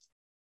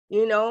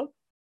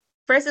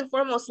 First and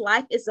foremost,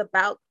 life is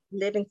about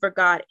living for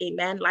God.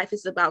 Amen. Life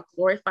is about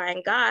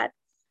glorifying God.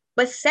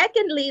 But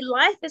secondly,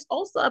 life is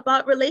also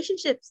about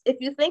relationships. If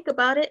you think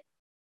about it,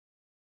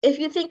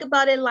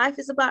 life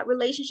is about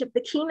relationship.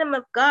 The kingdom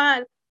of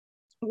God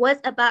was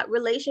about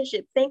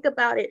relationship. Think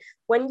about it.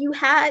 When you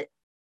had,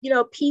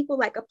 people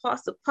like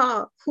Apostle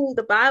Paul, who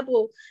the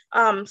Bible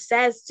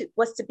says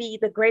was to be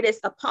the greatest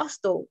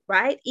apostle,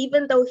 right?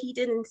 Even though he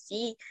didn't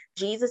see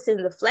Jesus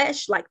in the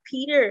flesh like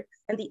Peter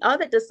and the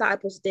other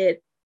disciples did.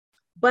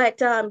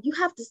 But you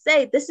have to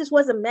say,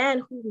 was a man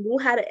who knew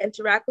how to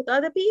interact with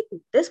other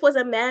people. This was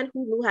a man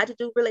who knew how to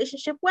do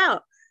relationship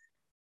well.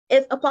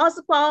 If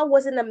Apostle Paul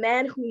wasn't a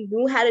man who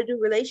knew how to do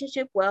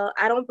relationship well,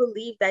 I don't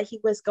believe that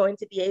he was going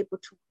to be able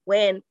to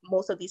win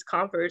most of these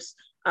converts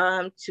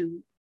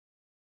to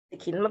the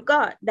kingdom of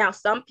God. Now,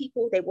 some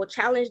people, they will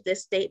challenge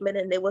this statement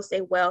and they will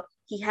say, well,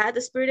 he had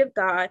the Spirit of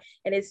God,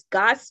 and it's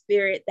God's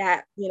Spirit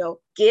that,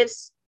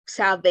 gives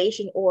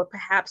salvation, or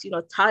perhaps,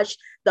 touch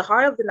the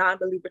heart of the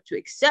non-believer to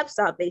accept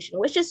salvation,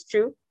 which is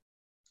true.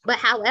 But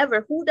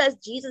however, who does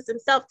Jesus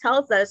himself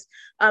tells us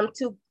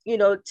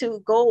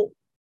to go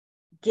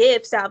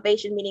give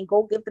salvation, meaning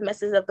go give the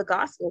message of the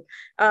gospel?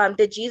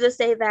 Did Jesus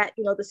say that,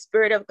 the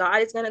Spirit of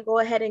God is going to go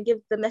ahead and give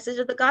the message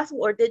of the gospel?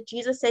 Or did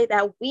Jesus say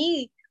that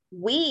we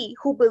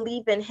who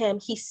believe in him,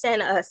 he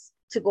sent us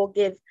to go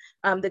give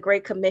the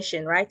Great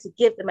Commission, right? To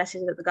give the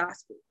message of the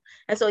gospel.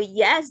 And so,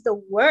 yes,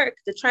 the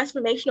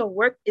transformational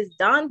work is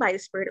done by the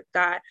Spirit of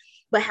God.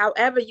 But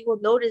however, you will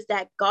notice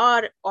that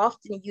God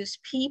often used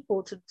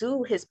people to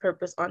do his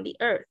purpose on the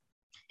earth.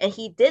 And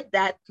he did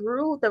that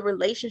through the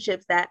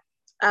relationships that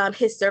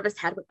his service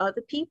had with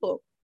other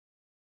people.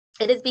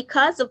 It is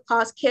because of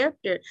Paul's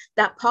character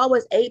that Paul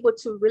was able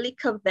to really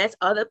convince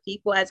other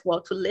people as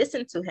well to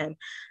listen to him.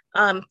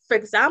 For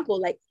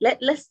example, like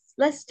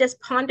let's just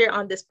ponder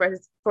on this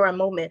for a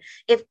moment.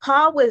 If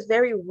Paul was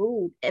very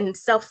rude and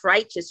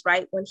self-righteous,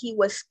 right, when he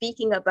was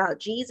speaking about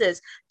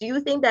Jesus, do you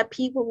think that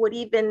people would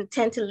even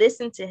tend to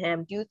listen to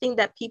him? Do you think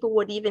that people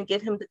would even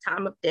give him the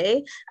time of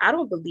day? I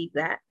don't believe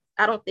that.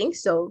 I don't think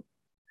so.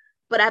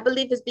 But I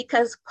believe it's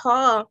because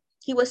Paul,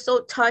 he was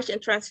so touched and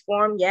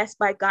transformed, yes,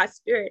 by God's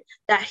Spirit,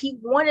 that he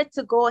wanted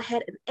to go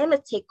ahead and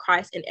imitate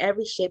Christ in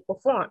every shape or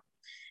form.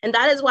 And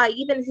that is why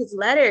even in his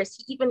letters,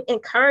 he even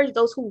encouraged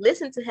those who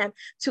listen to him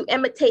to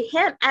imitate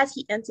him as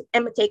he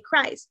imitate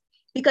Christ,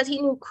 because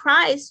he knew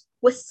Christ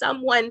was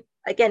someone,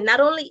 again, not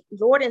only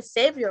Lord and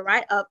Savior,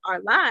 right, of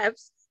our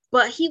lives,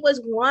 but he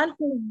was one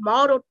who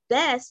modeled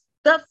best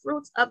the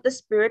fruits of the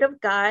Spirit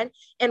of God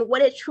and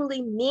what it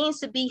truly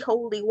means to be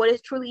holy, what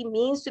it truly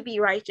means to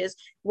be righteous,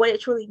 what it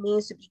truly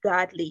means to be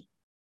godly.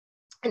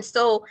 And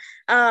so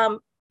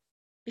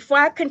before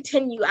I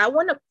continue, I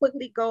want to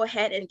quickly go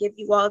ahead and give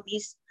you all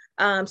these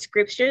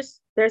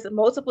scriptures. There's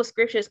multiple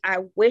scriptures I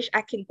wish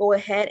I can go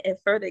ahead and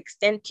further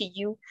extend to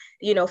you,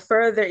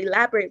 further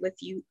elaborate with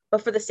you.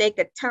 But for the sake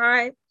of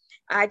time,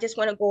 I just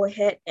want to go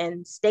ahead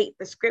and state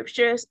the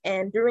scriptures.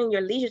 And during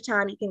your leisure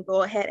time, you can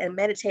go ahead and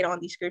meditate on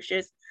these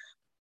scriptures.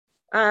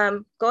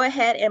 Go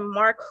ahead and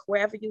mark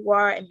wherever you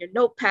are in your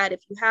notepad,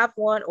 if you have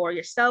one, or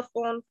your cell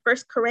phone. 1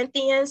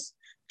 Corinthians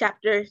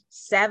chapter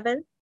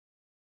 7.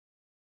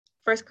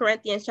 1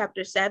 Corinthians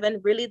chapter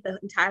 7, really the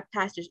entire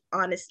passage,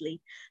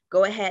 honestly.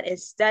 Go ahead and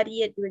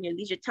study it during your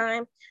leisure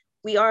time.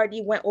 We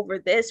already went over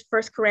this.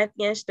 1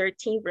 Corinthians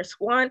 13, verse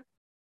 1.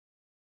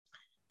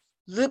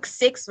 Luke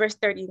 6, verse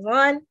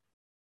 31.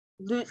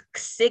 Luke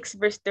 6,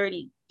 verse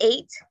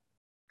 38.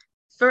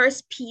 1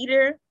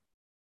 Peter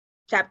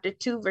chapter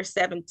 2, verse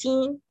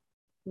 17,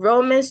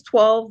 Romans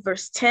 12,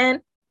 verse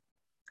 10,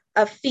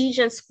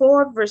 Ephesians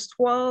 4, verse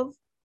 12,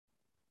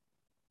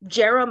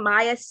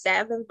 Jeremiah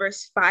 7,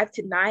 verse 5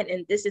 to 9.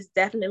 And this is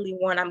definitely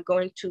one I'm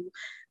going to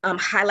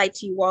highlight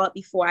to you all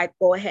before I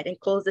go ahead and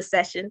close the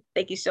session.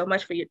 Thank you so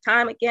much for your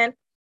time again.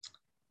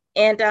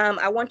 And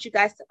I want you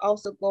guys to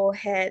also go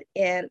ahead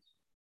and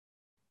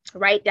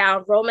write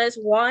down Romans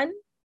 1,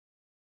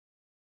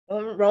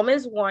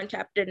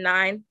 chapter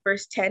 9,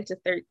 verse 10 to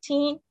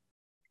 13.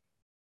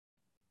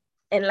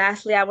 And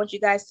lastly, I want you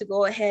guys to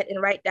go ahead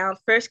and write down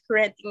 1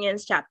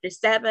 Corinthians chapter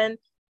 7,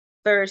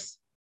 verse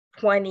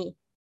 20.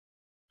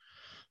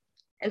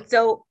 And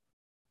so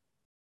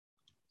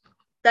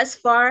thus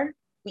far,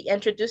 we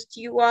introduced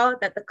to you all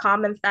that the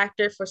common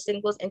factor for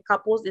singles and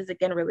couples is,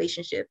 again,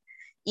 relationship.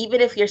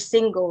 Even if you're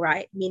single,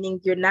 right? Meaning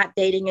you're not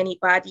dating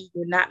anybody,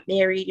 you're not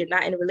married, you're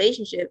not in a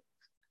relationship.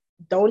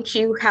 Don't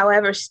you,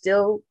 however,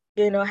 still,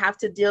 have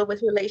to deal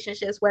with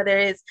relationships, whether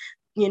it's,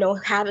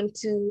 having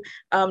to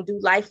do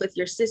life with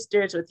your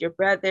sisters, with your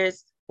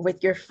brothers,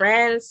 with your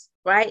friends,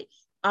 right?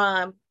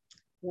 Um,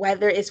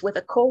 whether it's with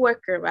a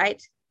coworker,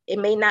 right? It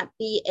may not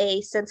be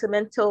a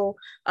sentimental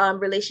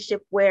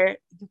relationship where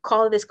you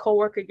call this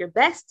coworker your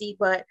bestie,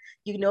 but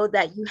you know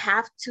that you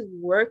have to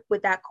work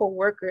with that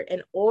coworker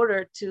in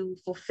order to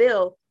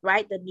fulfill,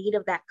 right, the need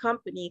of that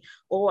company,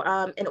 or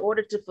in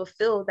order to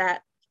fulfill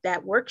that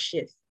work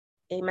shift.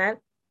 Amen.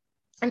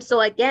 And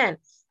so again,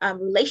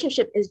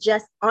 relationship is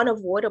just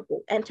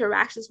unavoidable.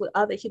 Interactions with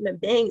other human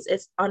beings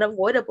is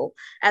unavoidable.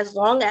 As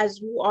long as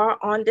you are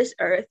on this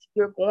earth,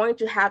 you're going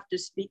to have to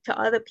speak to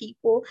other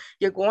people.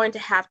 You're going to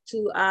have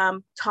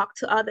to talk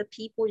to other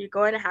people. You're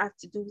going to have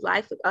to do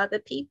life with other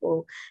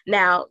people.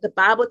 Now, the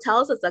Bible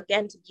tells us,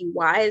 again, to be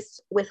wise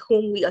with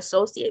whom we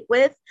associate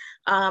with.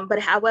 But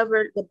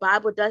however, the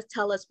Bible does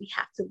tell us we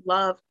have to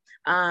love.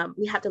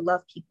 We have to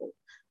love people,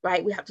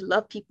 right? We have to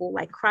love people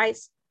like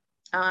Christ.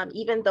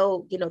 Even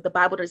though, the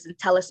Bible doesn't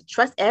tell us to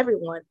trust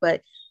everyone,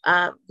 but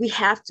we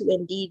have to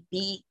indeed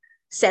be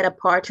set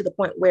apart to the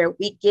point where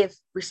we give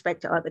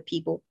respect to other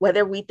people,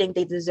 whether we think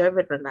they deserve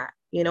it or not.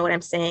 You know what I'm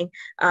saying?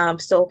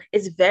 So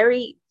it's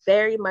very,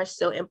 very much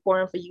so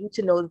important for you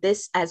to know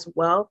this as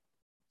well.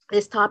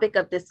 This topic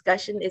of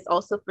discussion is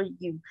also for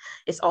you.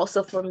 It's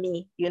also for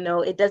me.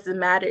 It doesn't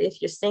matter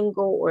if you're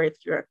single or if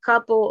you're a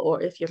couple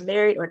or if you're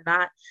married or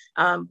not.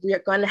 We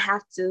are going to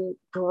have to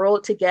grow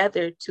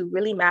together to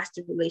really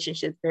master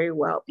relationships very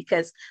well,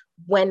 because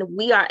when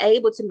we are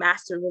able to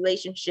master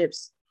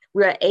relationships,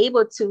 we are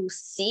able to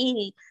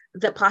see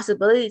the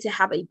possibility to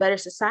have a better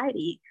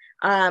society.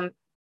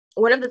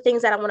 One of the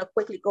things that I want to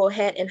quickly go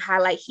ahead and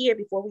highlight here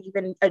before we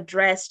even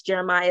address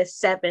Jeremiah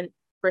 7,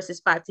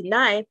 verses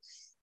 5-9,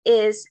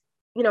 is,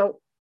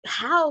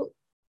 how,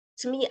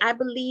 to me, I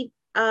believe,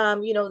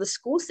 the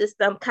school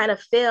system kind of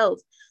failed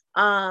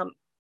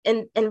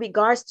in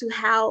regards to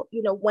how,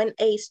 when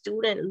a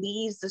student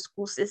leaves the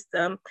school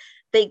system,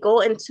 they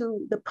go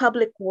into the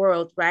public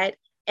world, right?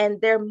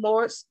 And they're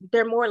more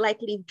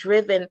likely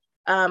driven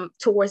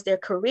towards their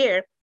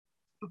career,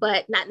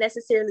 but not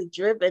necessarily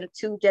driven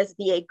to just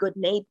be a good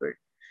neighbor.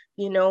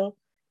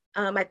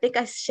 I think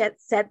I said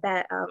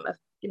that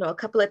a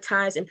couple of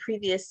times in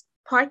previous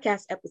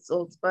podcast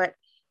episodes, but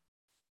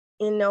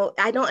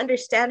I don't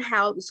understand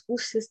how the school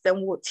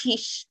system will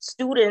teach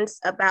students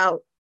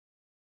about,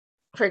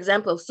 for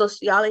example,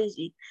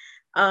 sociology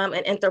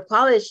and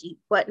anthropology,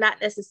 but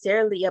not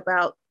necessarily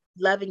about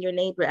loving your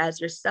neighbor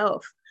as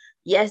yourself.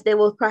 Yes, they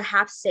will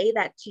perhaps say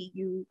that to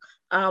you,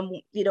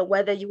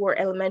 whether you were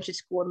elementary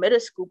school or middle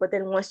school, but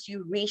then once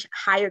you reach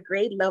higher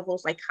grade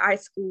levels like high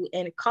school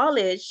and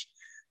college,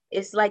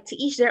 it's like to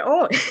each their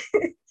own.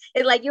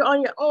 It's like you're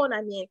on your own.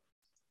 I mean,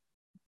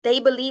 they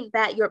believe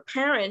that your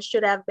parents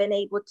should have been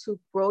able to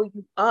grow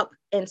you up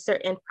in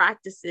certain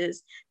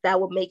practices that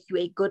will make you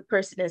a good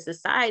person in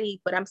society.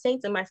 But I'm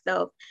saying to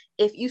myself,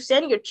 if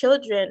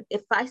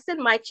I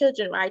send my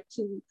children, right,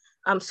 to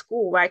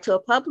school, right, to a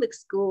public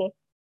school,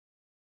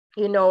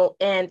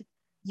 and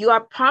you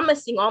are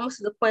promising almost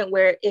to the point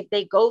where if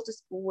they go to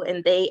school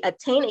and they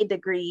attain a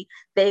degree,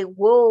 they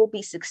will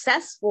be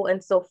successful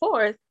and so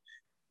forth,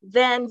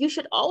 then you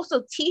should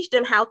also teach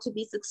them how to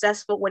be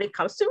successful when it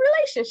comes to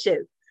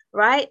relationships,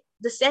 right?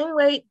 The same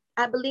way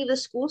I believe the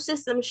school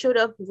system should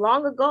have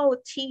long ago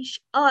teach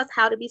us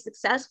how to be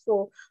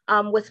successful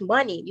with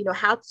money,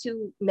 how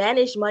to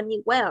manage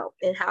money well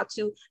and how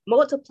to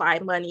multiply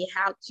money,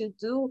 how to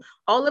do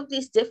all of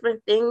these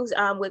different things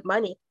with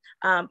money.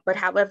 But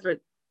however,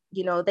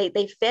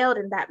 they failed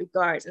in that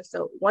regards. And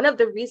so one of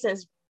the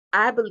reasons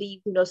I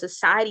believe,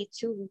 society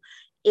too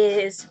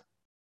is,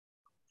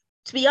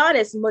 to be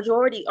honest,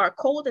 majority are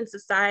cold in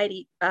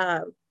society,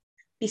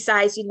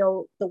 besides,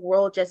 the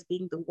world just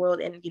being the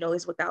world and,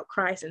 is without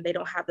Christ and they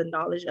don't have the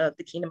knowledge of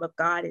the kingdom of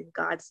God and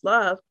God's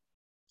love.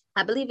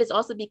 I believe it's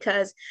also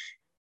because,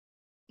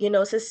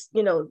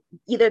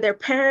 either their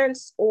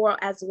parents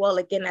or, as well,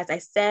 again, as I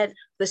said,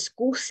 the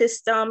school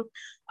system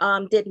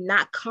did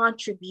not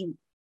contribute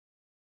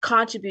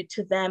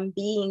to them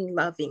being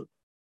loving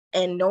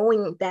and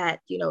knowing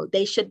that,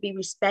 they should be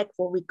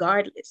respectful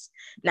regardless.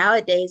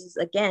 Nowadays,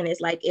 again,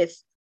 it's like if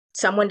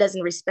someone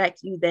doesn't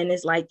respect you, then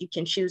it's like you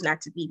can choose not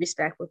to be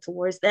respectful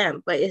towards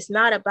them. But it's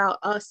not about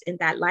us in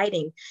that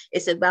lighting.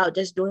 It's about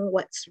just doing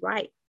what's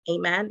right.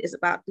 Amen. It's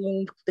about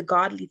doing the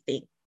godly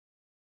thing.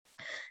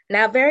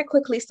 Now, very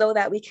quickly, so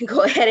that we can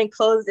go ahead and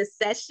close this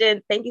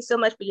session. Thank you so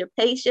much for your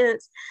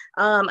patience.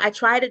 I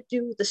tried to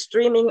do the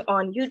streaming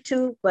on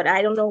YouTube, but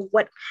I don't know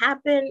what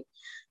happened.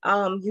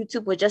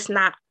 YouTube was just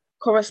not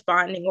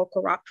corresponding or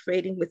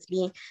cooperating with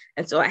me.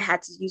 And so I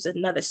had to use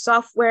another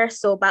software.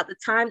 So about the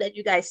time that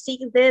you guys see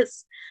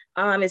this,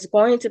 it's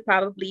going to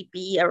probably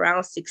be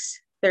around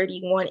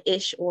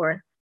 6:31-ish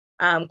or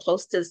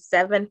close to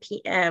 7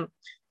 p.m.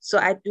 So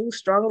I do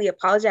strongly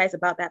apologize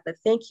about that, but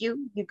thank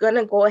you. You're going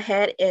to go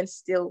ahead and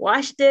still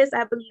watch this,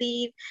 I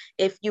believe,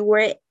 if you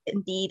were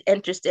indeed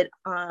interested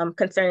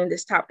concerning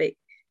this topic.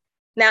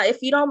 Now,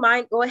 if you don't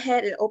mind, go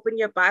ahead and open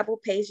your Bible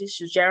pages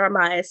to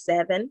Jeremiah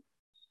 7,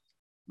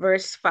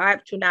 verse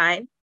 5 to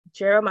 9.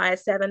 Jeremiah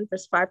 7,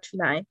 verse 5 to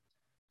 9.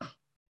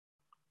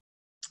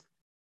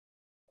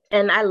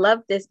 And I love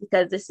this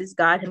because this is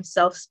God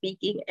himself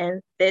speaking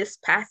in this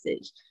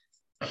passage.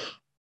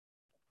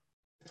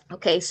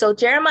 Okay, so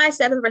Jeremiah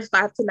 7, verse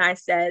 5 to 9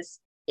 says,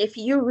 if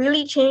you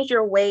really change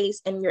your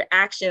ways and your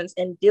actions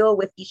and deal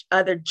with each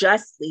other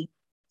justly,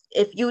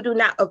 if you do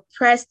not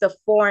oppress the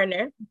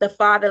foreigner, the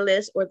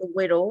fatherless, or the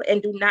widow,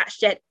 and do not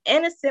shed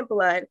innocent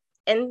blood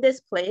in this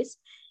place,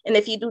 and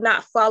if you do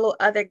not follow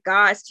other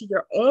gods to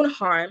your own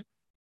harm,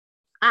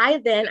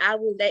 I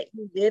will let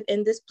you live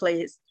in this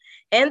place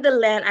and the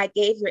land I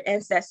gave your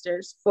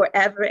ancestors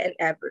forever and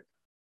ever.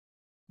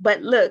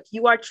 But look,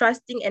 you are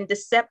trusting in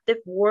deceptive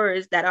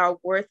words that are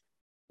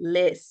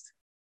worthless.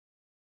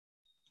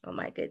 Oh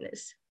my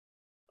goodness.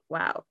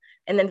 Wow.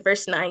 And then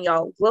verse 9,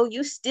 y'all, will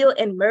you steal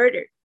and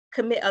murder,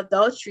 commit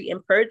adultery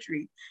and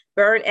perjury,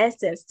 burn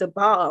incense to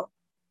Baal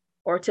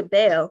or to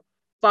Baal,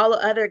 follow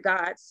other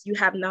gods you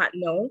have not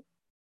known?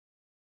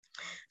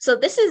 So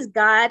this is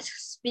God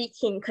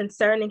speaking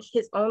concerning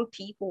his own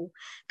people.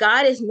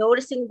 God is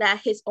noticing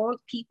that his own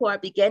people are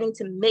beginning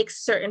to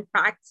mix certain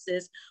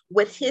practices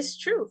with his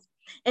truth.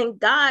 And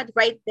God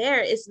right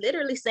there is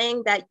literally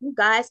saying that you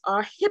guys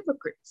are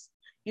hypocrites.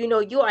 You know,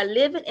 you are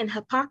living in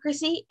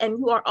hypocrisy and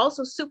you are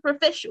also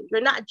superficial.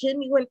 You're not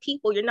genuine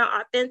people. You're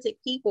not authentic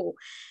people.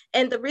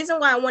 And the reason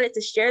why I wanted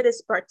to share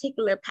this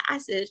particular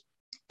passage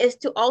is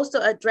to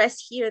also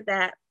address here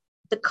that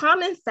the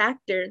common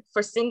factor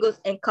for singles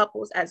and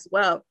couples as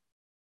well,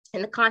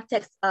 in the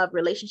context of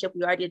relationship,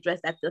 we already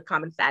addressed that's the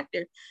common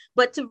factor,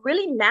 but to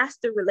really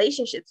master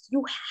relationships,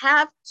 you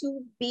have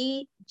to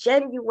be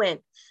genuine.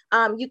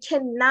 You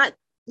cannot,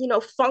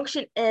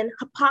 function in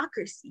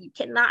hypocrisy. You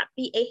cannot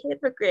be a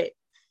hypocrite.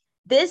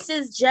 This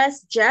is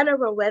just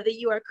general, whether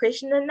you are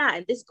Christian or not.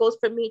 And this goes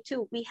for me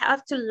too. We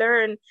have to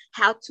learn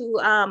how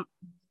to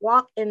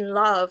walk in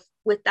love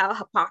without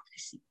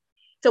hypocrisy.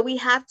 So we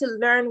have to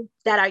learn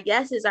that our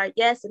yes is our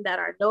yes and that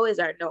our no is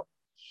our no.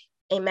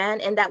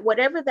 Amen. And that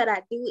whatever that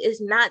I do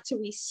is not to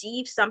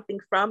receive something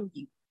from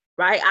you,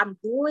 right? I'm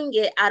doing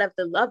it out of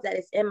the love that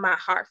is in my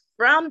heart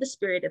from the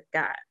Spirit of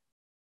God.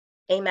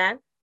 Amen.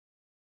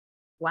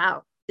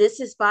 Wow.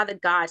 This is Father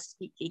God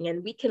speaking,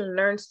 and we can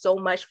learn so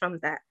much from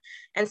that.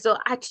 And so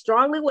I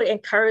strongly would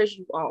encourage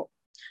you all,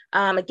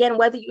 again,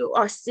 whether you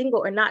are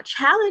single or not,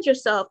 challenge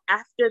yourself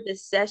after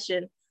this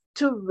session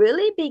to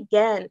really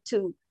begin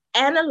to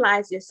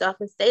analyze yourself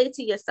and say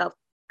to yourself,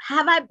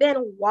 have I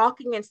been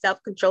walking in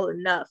self-control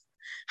enough?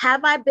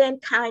 Have I been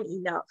kind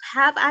enough?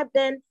 Have I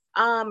been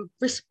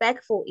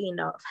respectful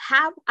enough?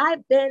 Have I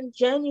been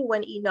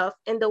genuine enough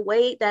in the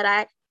way that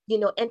I,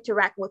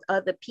 interact with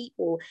other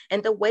people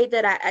and the way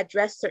that I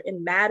address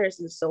certain matters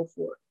and so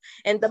forth?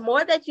 And the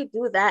more that you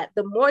do that,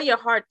 the more your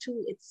heart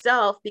to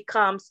itself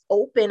becomes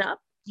open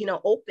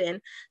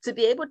to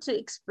be able to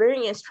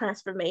experience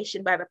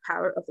transformation by the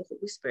power of the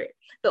Holy Spirit.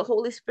 The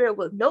Holy Spirit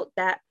will note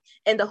that,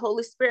 and the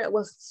Holy Spirit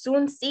will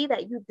soon see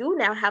that you do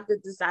now have the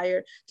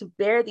desire to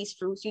bear these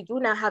fruits. You do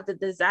now have the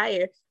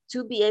desire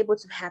to be able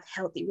to have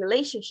healthy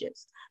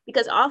relationships.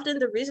 Because often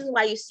the reason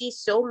why you see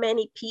so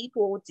many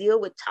people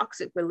deal with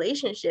toxic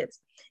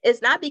relationships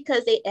is not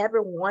because they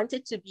ever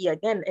wanted to be,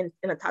 again,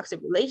 in a toxic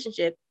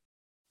relationship,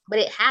 but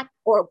it had,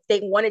 or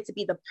they wanted to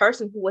be the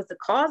person who was the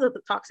cause of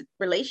the toxic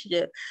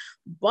relationship.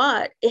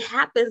 But it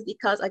happens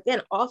because,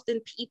 again,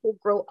 often people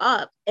grow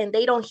up and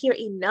they don't hear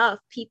enough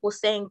people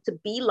saying to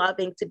be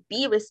loving, to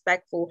be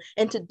respectful,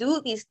 and to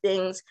do these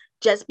things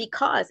just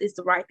because it's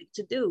the right thing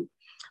to do.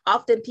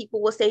 Often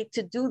people will say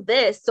to do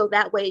this so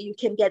that way you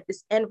can get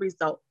this end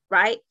result,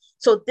 right?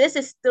 So this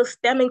is still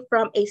stemming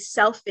from a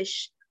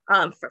selfish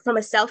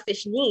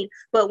need.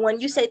 But when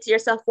you say to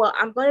yourself, well,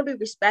 I'm going to be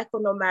respectful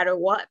no matter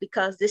what,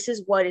 because this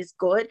is what is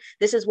good,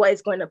 this is what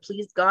is going to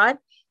please God,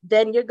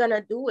 then you're going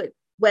to do it,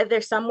 whether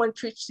someone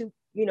treats you,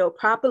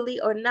 properly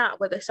or not,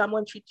 whether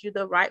someone treats you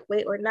the right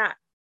way or not.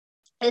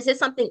 Is it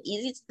something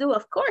easy to do?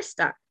 Of course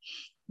not.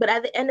 But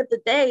at the end of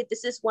the day,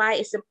 this is why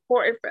it's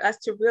important for us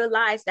to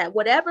realize that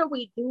whatever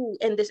we do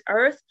in this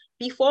earth,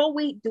 before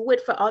we do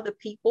it for other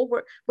people,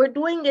 we're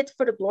doing it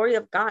for the glory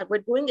of God. We're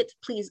doing it to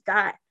please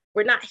God.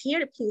 We're not here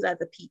to please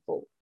other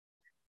people.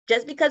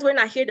 Just because we're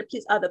not here to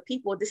please other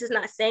people, this is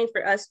not saying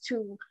for us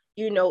to,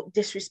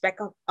 disrespect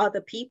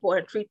other people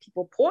and treat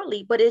people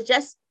poorly, but it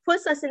just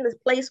puts us in this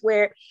place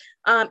where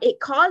it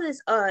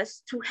causes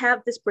us to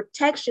have this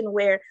protection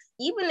where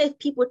even if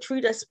people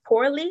treat us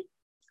poorly,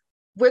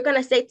 we're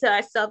going to say to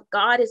ourselves,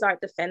 God is our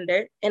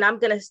defender, and I'm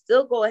going to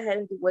still go ahead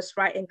and do what's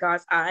right in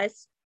God's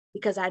eyes,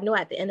 because I know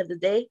at the end of the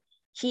day,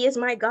 he is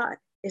my God.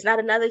 It's not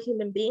another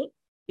human being.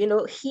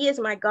 He is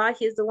my God.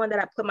 He is the one that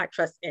I put my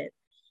trust in.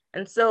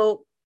 And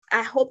so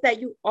I hope that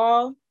you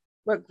all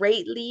were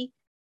greatly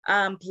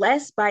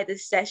blessed by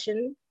this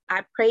session.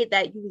 I pray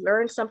that you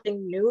learn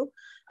something new.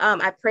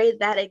 I pray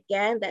that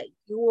again, that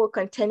you will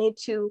continue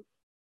to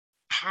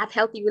have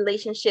healthy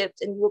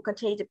relationships and you will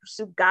continue to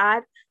pursue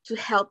God to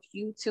help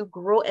you to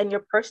grow in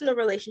your personal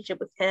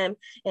relationship with him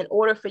in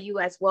order for you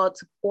as well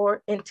to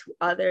pour into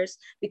others,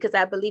 because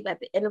I believe at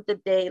the end of the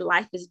day,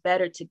 life is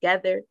better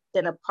together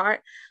than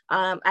apart.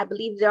 I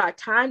believe there are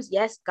times,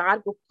 yes,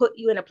 God will put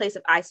you in a place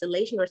of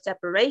isolation or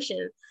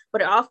separation,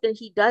 but often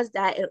he does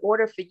that in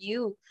order for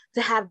you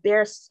to have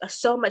bear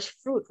so much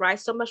fruit, right?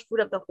 So much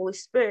fruit of the Holy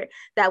Spirit,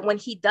 that when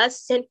he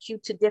does send you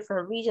to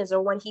different regions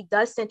or when he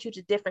does send you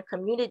to different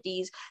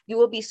communities, you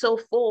will be so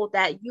full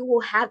that you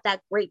will have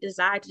that great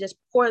desire to just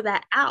pour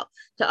that out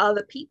to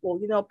other people.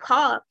 You know,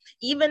 Paul,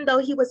 even though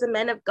he was a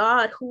man of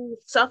God who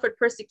suffered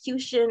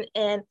persecution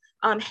and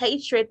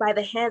hatred by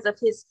the hands of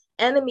his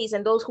enemies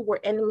and those who were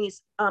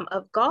enemies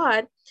of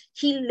God,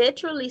 he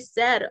literally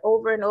said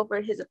over and over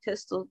in his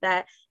epistles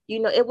that, you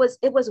know, it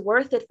was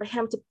worth it for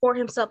him to pour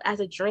himself as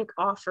a drink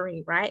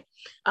offering, right?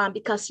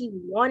 Because he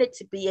wanted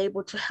to be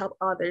able to help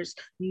others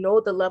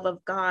know the love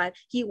of God.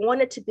 He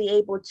wanted to be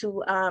able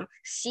to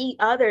see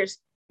others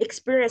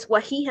experience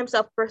what he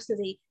himself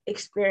personally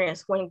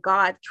experienced when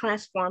God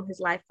transformed his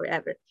life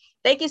forever.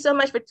 Thank you so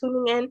much for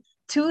tuning in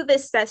to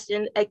this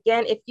session.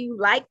 Again, if you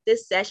like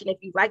this session, if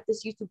you like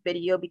this YouTube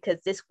video, because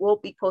this will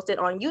be posted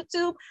on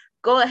YouTube,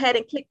 go ahead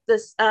and click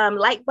this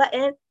like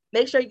button.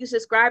 Make sure you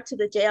subscribe to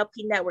the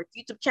JLP Network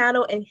YouTube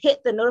channel and hit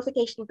the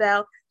notification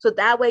bell so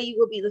that way you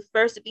will be the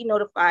first to be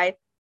notified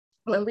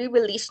when we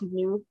release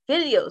new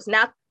videos.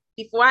 Now,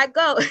 before I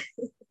go,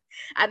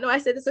 I know I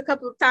said this a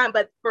couple of times,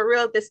 but for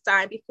real this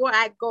time, before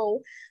I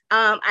go,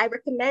 I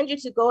recommend you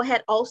to go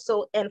ahead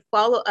also and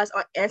follow us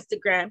on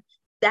Instagram.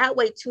 That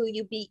way too,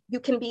 you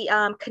can be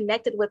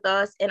connected with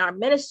us in our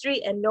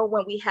ministry and know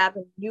when we have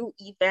new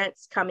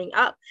events coming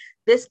up.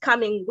 This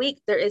coming week,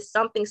 there is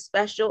something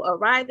special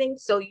arriving,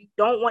 so you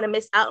don't want to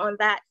miss out on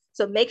that.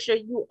 So make sure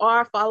you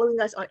are following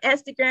us on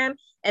Instagram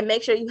and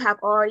make sure you have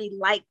already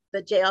liked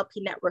the JLP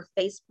Network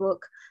Facebook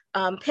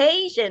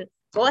page, and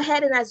go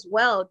ahead and as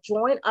well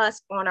join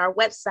us on our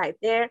website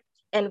there.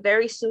 And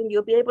very soon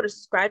you'll be able to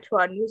subscribe to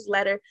our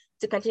newsletter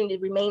to continue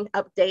to remain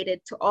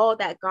updated to all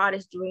that God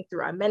is doing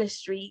through our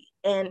ministry.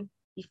 And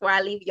before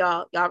I leave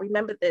y'all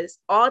remember this: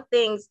 all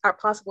things are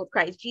possible with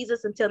Christ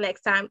Jesus. Until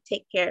next time,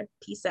 take care.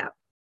 Peace out.